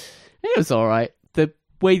books. It was all right. The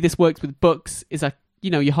way this works with books is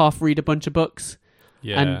you half read a bunch of books.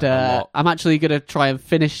 Yeah, and I'm actually going to try and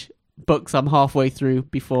finish books I'm halfway through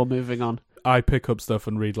before moving on. I pick up stuff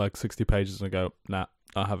and read like 60 pages and go, nah,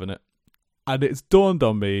 not having it. And it's dawned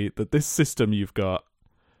on me that this system you've got,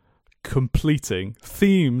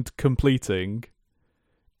 themed completing,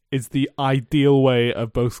 is the ideal way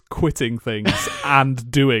of both quitting things and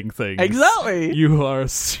doing things. Exactly.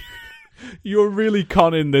 You're really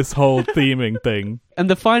conning this whole theming thing. And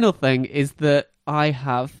the final thing is that I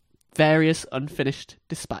have various unfinished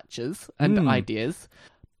dispatches and ideas.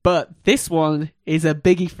 But this one is a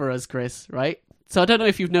biggie for us, Chris, right? So I don't know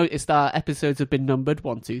if you've noticed our episodes have been numbered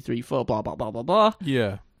 1, 2, 3, 4, blah, blah, blah, blah, blah.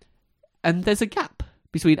 Yeah. And there's a gap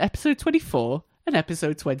between episode 24 and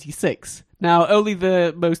episode 26. Now, only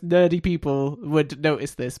the most nerdy people would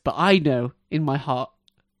notice this, but I know in my heart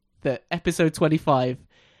that episode 25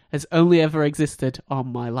 has only ever existed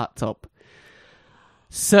on my laptop.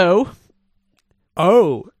 So...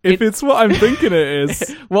 if it's what I'm thinking it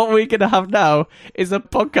is. What we're going to have now is a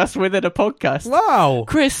podcast within a podcast. Wow.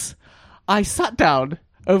 Chris, I sat down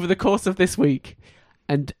over the course of this week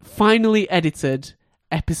and finally edited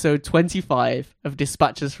episode 25 of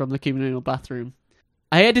Dispatches from the Communal Bathroom.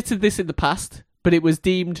 I edited this in the past, but it was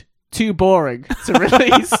deemed too boring to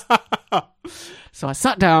release. So I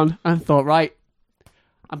sat down and thought, right,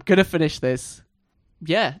 I'm going to finish this.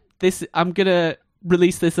 Yeah, I'm going to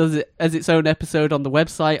release this as its own episode on the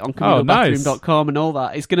website, on communalbathroom.com and all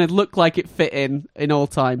that. It's going to look like it fit in all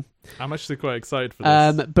time. I'm actually quite excited for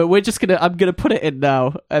this. But I'm going to put it in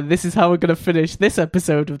now. And this is how we're going to finish this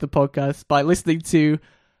episode of the podcast, by listening to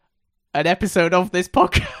an episode of this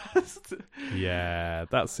podcast. Yeah,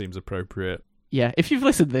 that seems appropriate. Yeah, if you've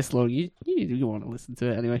listened this long, you want to listen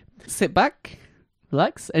to it anyway. Sit back,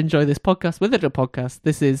 relax, enjoy this podcast within a podcast.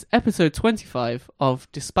 This is episode 25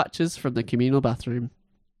 of Dispatches from the Communal Bathroom.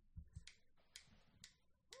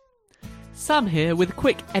 Sam here with a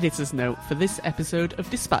quick editor's note for this episode of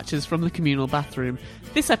Dispatches from the Communal Bathroom.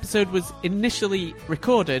 This episode was initially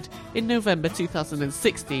recorded in November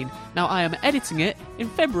 2016. Now I am editing it in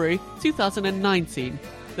February 2019.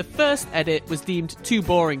 The first edit was deemed too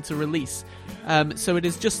boring to release, so it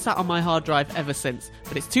has just sat on my hard drive ever since.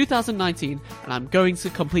 But it's 2019 and I'm going to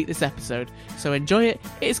complete this episode, so enjoy it.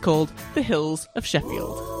 It is called The Hills of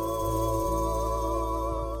Sheffield.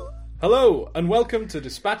 Hello, and welcome to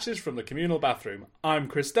Dispatches from the Communal Bathroom. I'm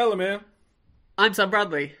Chris Delamere. I'm Sam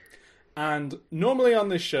Bradley. And normally on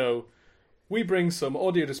this show, we bring some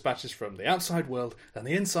audio dispatches from the outside world and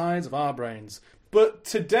the insides of our brains. But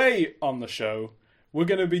today on the show, we're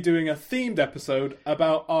going to be doing a themed episode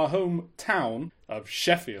about our hometown of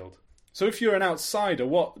Sheffield. So if you're an outsider,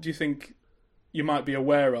 what do you think you might be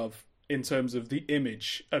aware of in terms of the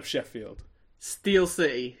image of Sheffield? Steel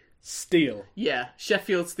City. Steel. Yeah,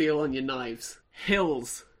 Sheffield steel on your knives.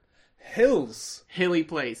 Hills. Hills. Hilly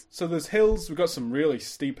place. So there's hills. We've got some really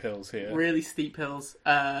steep hills here. Really steep hills.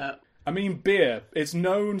 I mean, beer. It's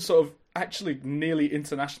known sort of actually nearly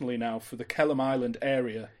internationally now for the Kelham Island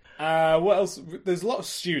area. What else? There's a lot of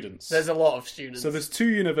students. There's a lot of students. So there's 2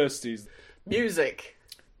 universities. Music.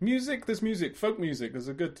 Music, there's music. Folk music,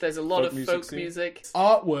 there's a lot of folk scene. music.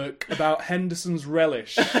 Artwork about Henderson's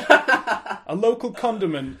Relish. A local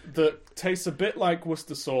condiment that tastes a bit like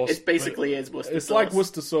Worcester sauce. It basically is Worcester sauce. It's like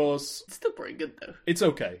Worcester sauce. It's still pretty good, though. It's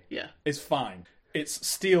okay. Yeah. It's fine. It's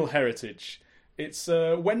Steel heritage. It's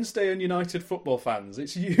Wednesday and United football fans.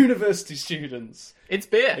 It's university students. It's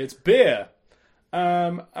beer. It's beer.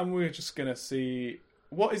 And we're just going to see,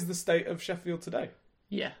 what is the state of Sheffield today?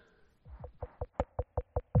 Yeah.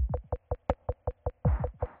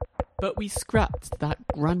 But we scrapped that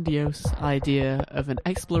grandiose idea of an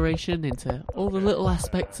exploration into all the little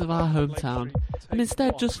aspects of our hometown and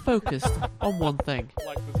instead just focused on one thing.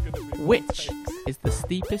 Which is the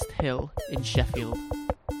steepest hill in Sheffield?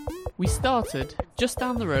 We started just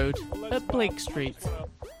down the road at Blake Street.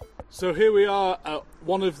 So here we are at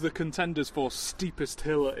one of the contenders for steepest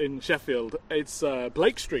hill in Sheffield. It's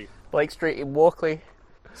Blake Street. Blake Street in Walkley.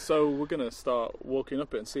 So we're going to start walking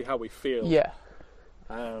up it and see how we feel. Yeah.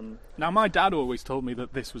 Now, my dad always told me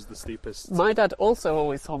that this was the steepest. My dad also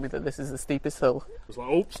always told me that this is the steepest hill. I was like,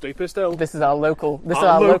 oh, steepest hill. This is our local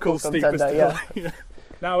contender, steepest hill. yeah. Yeah.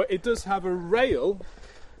 Now, it does have a rail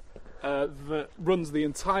that runs the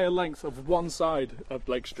entire length of one side of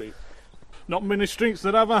Blake Street. Not many streets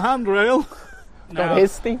that have a handrail. That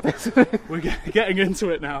is steepest. We're getting into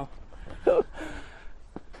it now.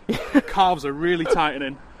 Calves are really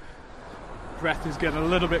tightening. Breath is getting a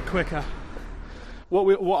little bit quicker.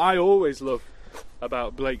 What I always love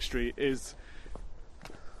about Blake Street is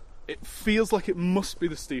it feels like it must be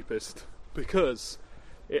the steepest because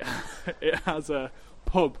it has a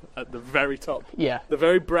pub at the very top. Yeah. The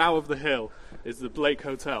very brow of the hill is the Blake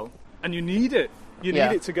Hotel. And you need it. You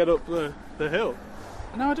need it to get up the hill.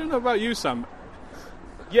 Now, I don't know about you, Sam.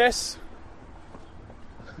 Yes,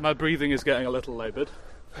 my breathing is getting a little laboured.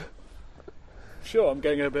 Sure, I'm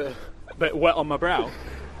getting a bit wet on my brow.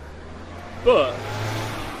 But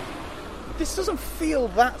this doesn't feel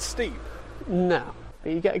that steep. No,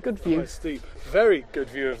 but you get a good view. Quite steep. Very good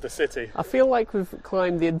view of the city. I feel like we've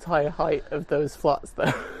climbed the entire height of those flats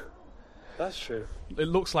though. That's true. It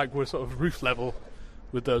looks like we're sort of roof level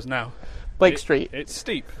with those now. Blake Street. It's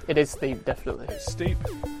steep. It is steep, definitely. It's steep.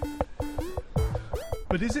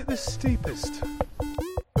 But is it the steepest?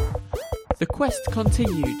 The quest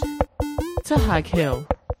continued to Hag Hill.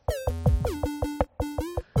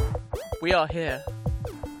 We are here.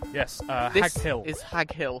 Yes, This Hag Hill, is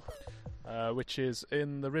Hag Hill. which is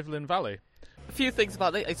in the Rivlin Valley. A few things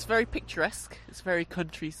about it. It's very picturesque. It's very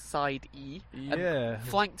countryside-y. Yeah. And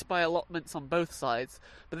flanked by allotments on both sides.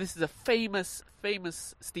 But this is a famous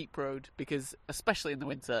steep road because, especially in the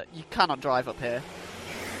winter, you cannot drive up here.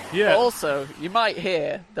 Yeah. But also, you might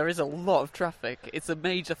hear there is a lot of traffic. It's a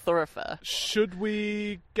major thoroughfare. Should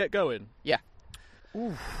we get going? Yeah.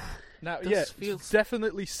 Ooh. Now, It yeah, feels- it's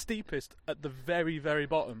definitely steepest at the very, very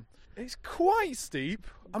bottom. It's quite steep.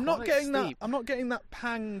 I'm not Quite getting that. steep. I'm not getting that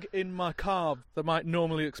pang in my calf that I might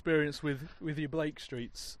normally experience with your Blake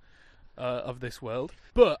Streets of this world.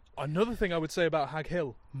 But another thing I would say about Hag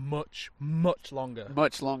Hill, much longer.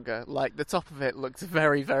 Much longer. Like, the top of it looks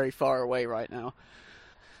very, very far away right now.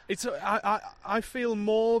 It's I feel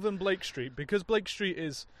more than Blake Street because Blake Street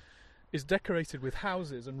is decorated with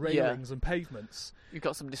houses and railings and pavements. You've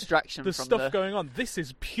got some distraction There's from stuff going on. This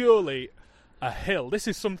is purely a hill. This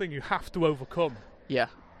is something you have to overcome. Yeah.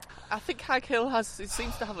 I think Hag Hill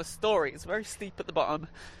seems to have a story. It's very steep at the bottom.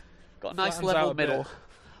 Got a nice Flattens out level a middle. bit.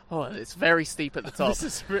 Oh, it's very steep at the top. This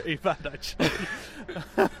is pretty bad, actually.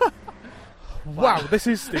 Wow, this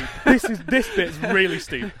is steep. This bit's really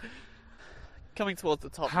steep. Coming towards the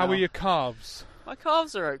top. How now. are your calves? My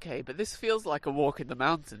calves are okay, but this feels like a walk in the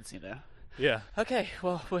mountains, Yeah. Okay,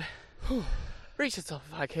 well, we reached the top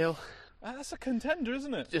of Hag Hill. That's a contender,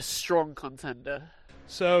 isn't it? Just strong contender.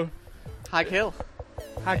 So, Hag Hill.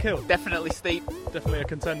 Hag Hill, Definitely steep. definitely a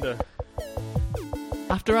contender.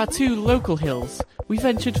 After our 2 local hills, we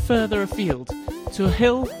ventured further afield to a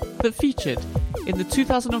hill that featured in the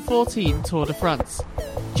 2014 Tour de France,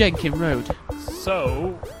 Jenkin Road.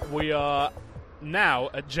 So, we are now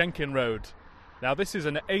at Jenkin Road. Now, this is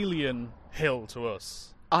an alien hill to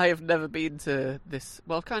us. I have never been to this.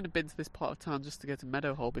 Well, I've kind of been to this part of town just to go to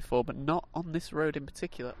Meadowhall before, but not on this road in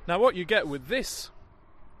particular. Now, what you get with this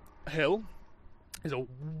hill is a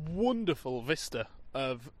wonderful vista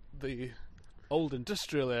of the old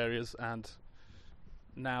industrial areas and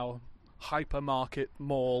now hypermarket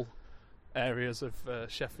mall areas of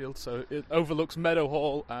Sheffield. So it overlooks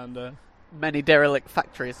Meadowhall and Many derelict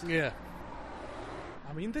factories. yeah.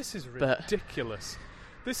 I mean, this is ridiculous.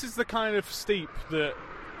 This is the kind of steep that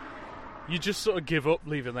you just sort of give up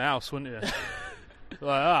leaving the house, wouldn't you?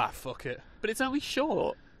 Like, fuck it. But it's only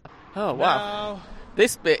short. Oh, wow. Now,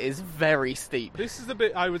 This bit is very steep. this is the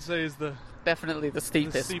bit I would say is the... Definitely the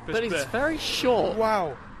steepest. steepest but it's bit. very short.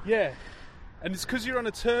 Wow. Yeah. And it's because you're on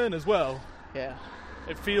a turn as well. Yeah.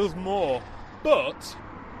 It feels more. But,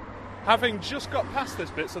 having just got past this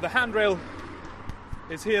bit, so the handrail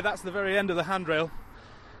is here, that's the very end of the handrail.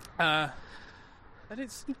 And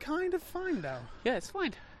it's kind of fine now. Yeah, it's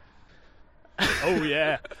fine. Oh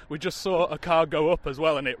yeah, we just saw a car go up as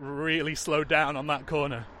well and it really slowed down on that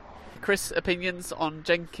corner. Chris, opinions on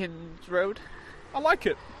Jenkins Road? I like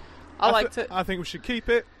it. I liked it. I think we should keep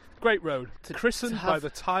it. Great road. Christened to by have- the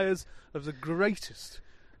tyres of the greatest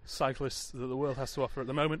cyclists that the world has to offer at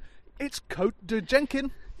the moment. It's Côte de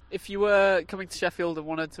Jenkin. If you were coming to Sheffield and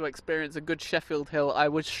wanted to experience a good Sheffield hill, I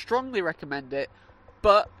would strongly recommend it.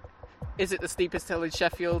 But is it the steepest hill in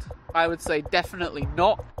Sheffield? I would say definitely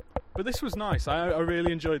not. But this was nice. I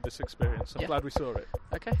really enjoyed this experience. I'm Yeah. glad we saw it.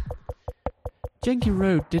 Okay. Jenkin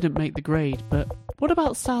Road didn't make the grade, but what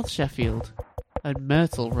about South Sheffield and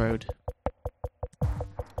Myrtle Road?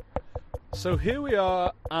 So here we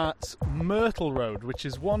are at Myrtle Road, which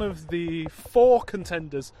is one of the 4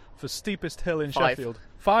 contenders for steepest hill in 5. Sheffield.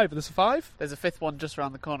 5? There's 5? There's a 5th one just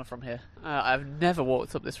around the corner from here. I've never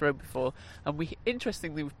walked up this road before, and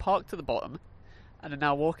interestingly, we've parked at the bottom and are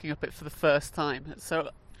now walking up it for the first time. So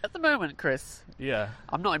at the moment, Chris, Yeah.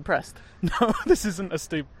 I'm not impressed. No, this isn't a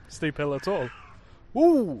steep hill at all.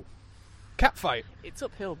 Ooh! Catfight. It's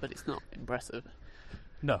uphill, but it's not impressive.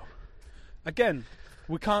 No. Again,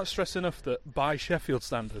 we can't stress enough that by Sheffield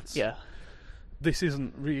standards, Yeah. this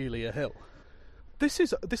isn't really a hill. This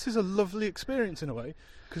is a lovely experience in a way,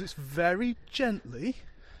 because it's very gently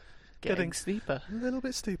Getting steeper. a little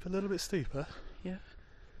bit steeper. Yeah.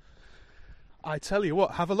 I tell you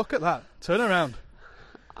what, have a look at that. Turn around.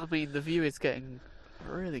 I mean, the view is getting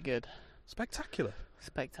really good. Spectacular.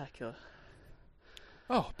 Spectacular.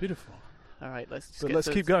 Oh, beautiful. All right, let's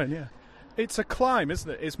Keep going, yeah. It's a climb, isn't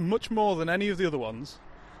it? It's much more than any of the other ones.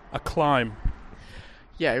 A climb.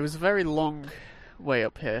 Yeah, it was a very long way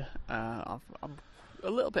up here. I'm a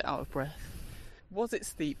little bit out of breath. Was it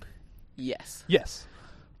steep? Yes. Yes.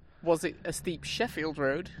 Was it a steep Sheffield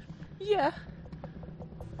road? Yeah.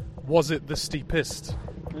 Was it the steepest?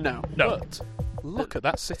 No. No. But Look at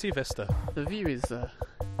that city vista. the view is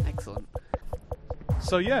excellent.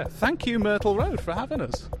 So yeah, thank you Myrtle Road for having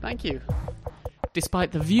us. Thank you.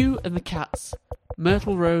 Despite the view and the cats,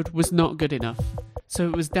 Myrtle Road was not good enough. So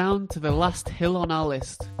it was down to the last hill on our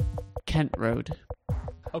list, Kent Road.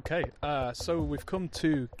 Okay, so we've come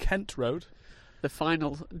to Kent Road. The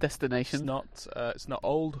final destination. It's not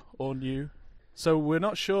old or new. So we're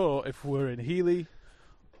not sure if we're in Healy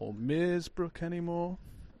or Mearsbrook anymore.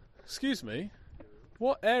 Excuse me,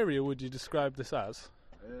 what area would you describe this as?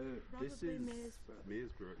 This is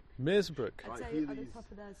Mearsbrook. Mearsbrook. I'd say at the top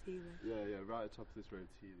of there's Healy. Yeah, right at the top of this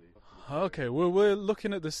road's Healy. Okay, well we're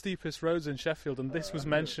looking at the steepest roads in Sheffield and this was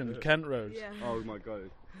mentioned, Kent Road. Yeah. Oh my god,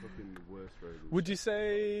 fucking the worst road. Would you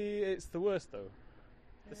say it's the worst though?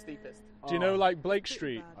 The steepest. Do you know like Blake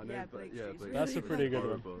Street? I know, Blake Street. That's a pretty good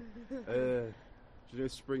one. Do you know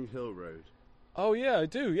Spring Hill Road? Oh yeah, I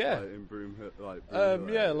do, yeah. Like in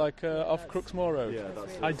Broomhill, like off Crooksmore Road. Yeah,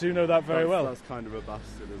 that's. I do know that very well. That's kind of a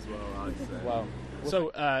bastard as well, I'd say. Wow.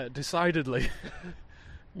 So, decidedly,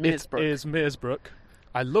 Mearsbrook. it is Mearsbrook.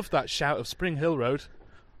 I love that shout of Spring Hill Road.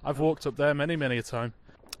 I've walked up there many, many a time.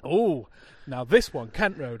 Oh, now this one,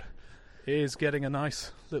 Kent Road. It is getting a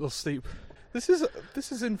nice little steep. This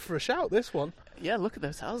is in for a shout, this one. Yeah, look at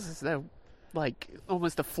those houses. They're like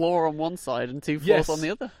almost a floor on one side and 2 floors Yes. on the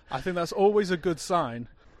other. I think that's always a good sign.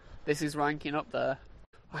 This is ranking up there.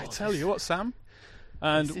 I tell you what, Sam.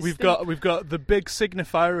 And This is we've got the big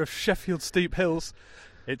signifier of Sheffield Steep Hills.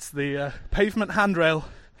 It's the pavement handrail.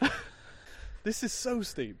 This is so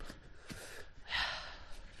steep.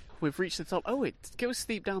 We've reached the top. Oh, it goes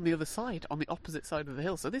steep down the other side, on the opposite side of the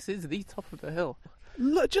hill. So this is the top of the hill.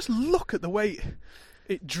 Just look at the way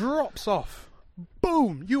it drops off.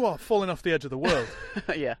 Boom! You are falling off the edge of the world.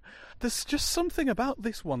 Yeah. There's just something about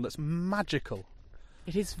this one that's magical.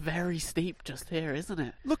 It is very steep just here, isn't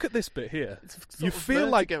it? Look at this bit here. It's sort You of feel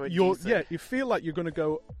like vertigo-inducing. you feel like you're going to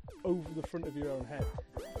go over the front of your own head.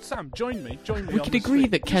 Sam, join me. We on could this agree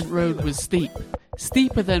thing. that Kent Just Road feel it. was steep.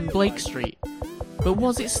 Steeper than Blake Street. But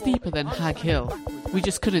was it steeper than Hag Hill? We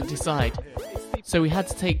just couldn't decide. So we had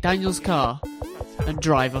to take Daniel's car and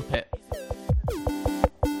drive up it.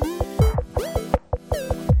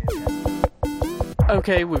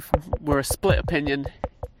 Okay, we're a split opinion.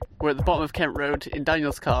 We're at the bottom of Kent Road in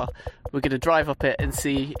Daniel's car. We're going to drive up it and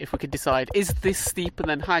see if we can decide, is this steeper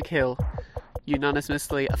than Hag Hill?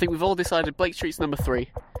 Unanimously. I think we've all decided Blake Street's number 3.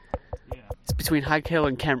 Yeah. It's between Hag Hill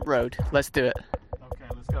and Kent Road. Let's do it. Okay,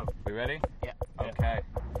 let's go. We ready? Yeah. Okay.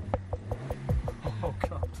 Oh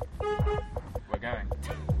God. We're going.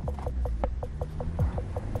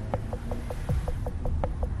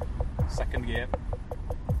 Second gear.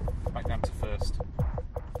 Back down to first.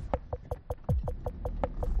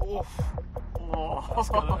 Oof. That's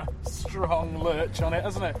got a strong lurch on it,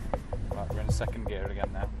 hasn't it? Right, we're in second gear again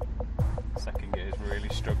now. Second gear is really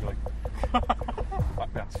struggling.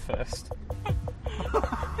 Back down to first.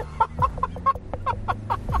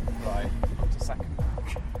 Right, up to second.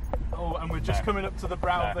 Oh, and we're just No. coming up to the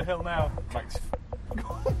brow of No. the hill now. Back to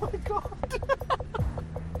Oh my God.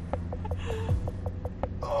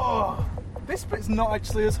 Oh, this bit's not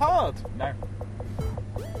actually as hard. no.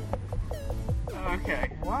 Okay.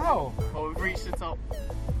 Wow. Well, we've reached the top.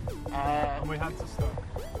 And we had to stop.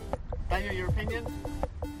 Daniel, your opinion?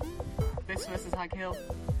 This versus Hag Hill?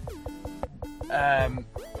 No,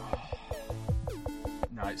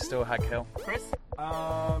 it's still Hag Hill. Chris?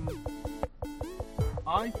 I'm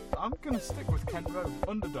gonna stick with Kent Road.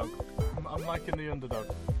 Underdog. I'm liking the underdog.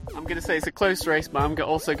 I'm going to say it's a close race, but I'm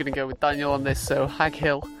also going to go with Daniel on this, so Hag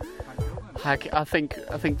Hill. I think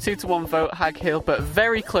 2-1 vote, Hag Hill, but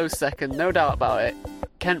very close second, no doubt about it.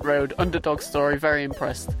 Kent Road, underdog story, very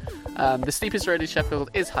impressed. The steepest road in Sheffield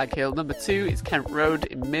is Hag Hill. Number 2 is Kent Road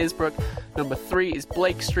in Meersbrook. Number 3 is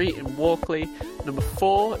Blake Street in Walkley. Number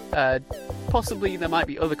 4, possibly there might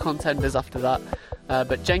be other contenders after that,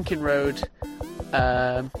 but Jenkin Road,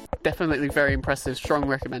 definitely very impressive, strong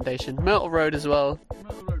recommendation. Myrtle Road as well,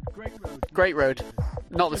 Myrtle Road, great road,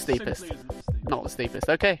 not the Just steepest. simply isn't the steepest. Not the steepest,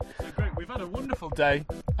 okay. So great. We've had a wonderful day,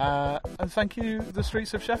 and thank you, the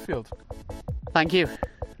streets of Sheffield. Thank you.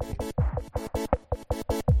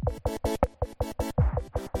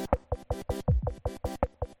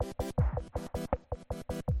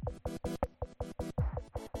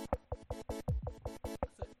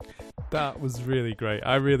 That was really great.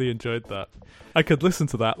 I really enjoyed that. I could listen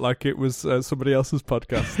to that like it was somebody else's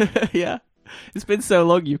podcast. Yeah. It's been so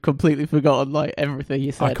long you've completely forgotten like everything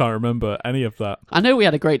you said. I can't remember any of that. I know we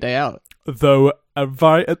had a great day out. Though,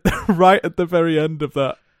 right at the very end of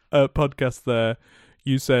that podcast there,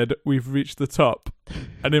 you said, we've reached the top.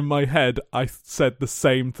 And in my head, I said the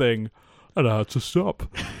same thing. And I had to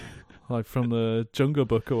stop. Like from the Jungle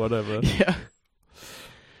Book or whatever. Yeah.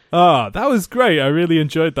 That was great. I really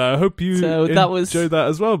enjoyed that. I hope you enjoyed that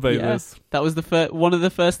as well, babies. Yeah, that was one of the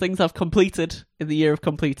first things I've completed in the year of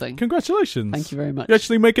completing. Congratulations. Thank you very much. You're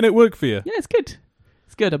actually making it work for you. Yeah, it's good.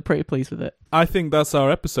 It's good. I'm pretty pleased with it. I think that's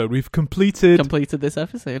our episode. We've completed This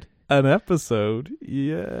episode. an episode.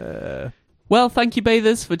 Yeah. Well, thank you,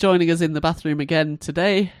 bathers, for joining us in the bathroom again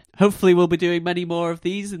today. Hopefully we'll be doing many more of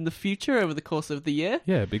these in the future over the course of the year.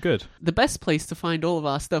 Yeah, it'd be good. The best place to find all of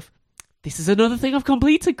our stuff. This is another thing I've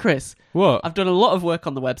completed, Chris. What? I've done a lot of work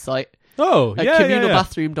on the website. Oh, At yeah,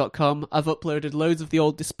 communalbathroom.com. I've uploaded loads of the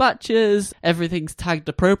old dispatches. Everything's tagged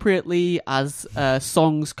appropriately as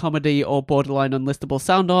songs, comedy, or borderline unlistable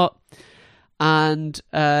sound art. And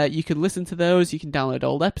you can listen to those. You can download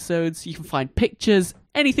old episodes. You can find pictures.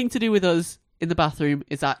 Anything to do with us in the bathroom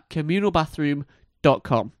is at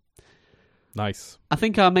communalbathroom.com. Nice. I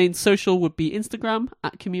think our main social would be Instagram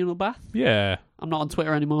at communalbath. Yeah. I'm not on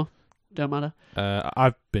Twitter anymore. Don't matter.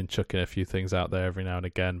 I've been chucking a few things out there every now and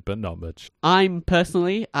again, but not much. I'm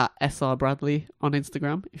personally at SR Bradley on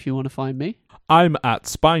Instagram, if you want to find me. I'm at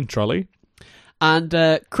Spine Trolley. And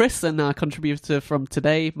Chris and our contributor from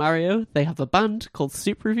today, Mario, they have a band called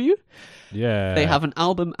Soup Review. Yeah. They have an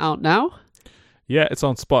album out now. Yeah, it's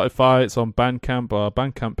on Spotify, it's on Bandcamp. Our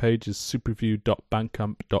Bandcamp page is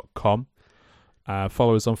soupreview.bandcamp.com.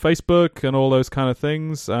 Follow us on Facebook and all those kind of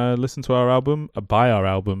things. Listen to our album, buy our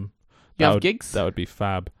album. You have gigs? That would be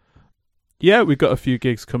fab. Yeah, we've got a few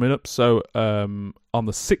gigs coming up. So on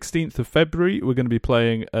the 16th of February, we're going to be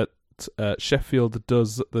playing at Sheffield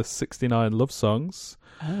Does the 69 Love Songs.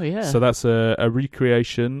 Oh, yeah. So that's a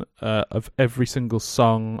recreation of every single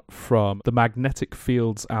song from the Magnetic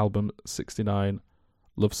Fields album, 69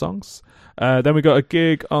 Love Songs. Then we got a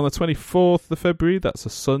gig on the 24th of February. That's a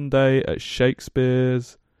Sunday at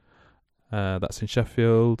Shakespeare's. That's in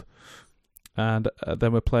Sheffield. And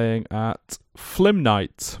then we're playing at Flim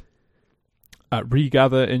Night at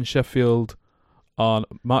Regather in Sheffield on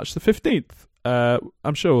March the 15th.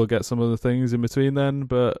 I'm sure we'll get some other things in between then,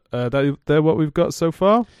 but they're what we've got so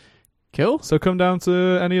far. Cool. So come down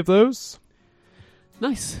to any of those.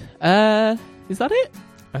 Nice. Is that it?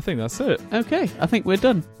 I think that's it. Okay, I think we're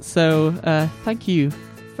done. So thank you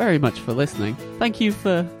very much for listening. Thank you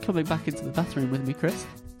for coming back into the bathroom with me, Chris.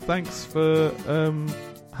 Thanks for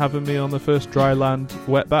having me on the first dry land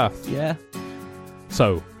wet bath. Yeah.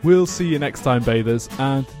 So, we'll see you next time, bathers,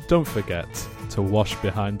 and don't forget to wash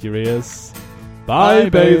behind your ears. Bye,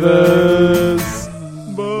 bathers!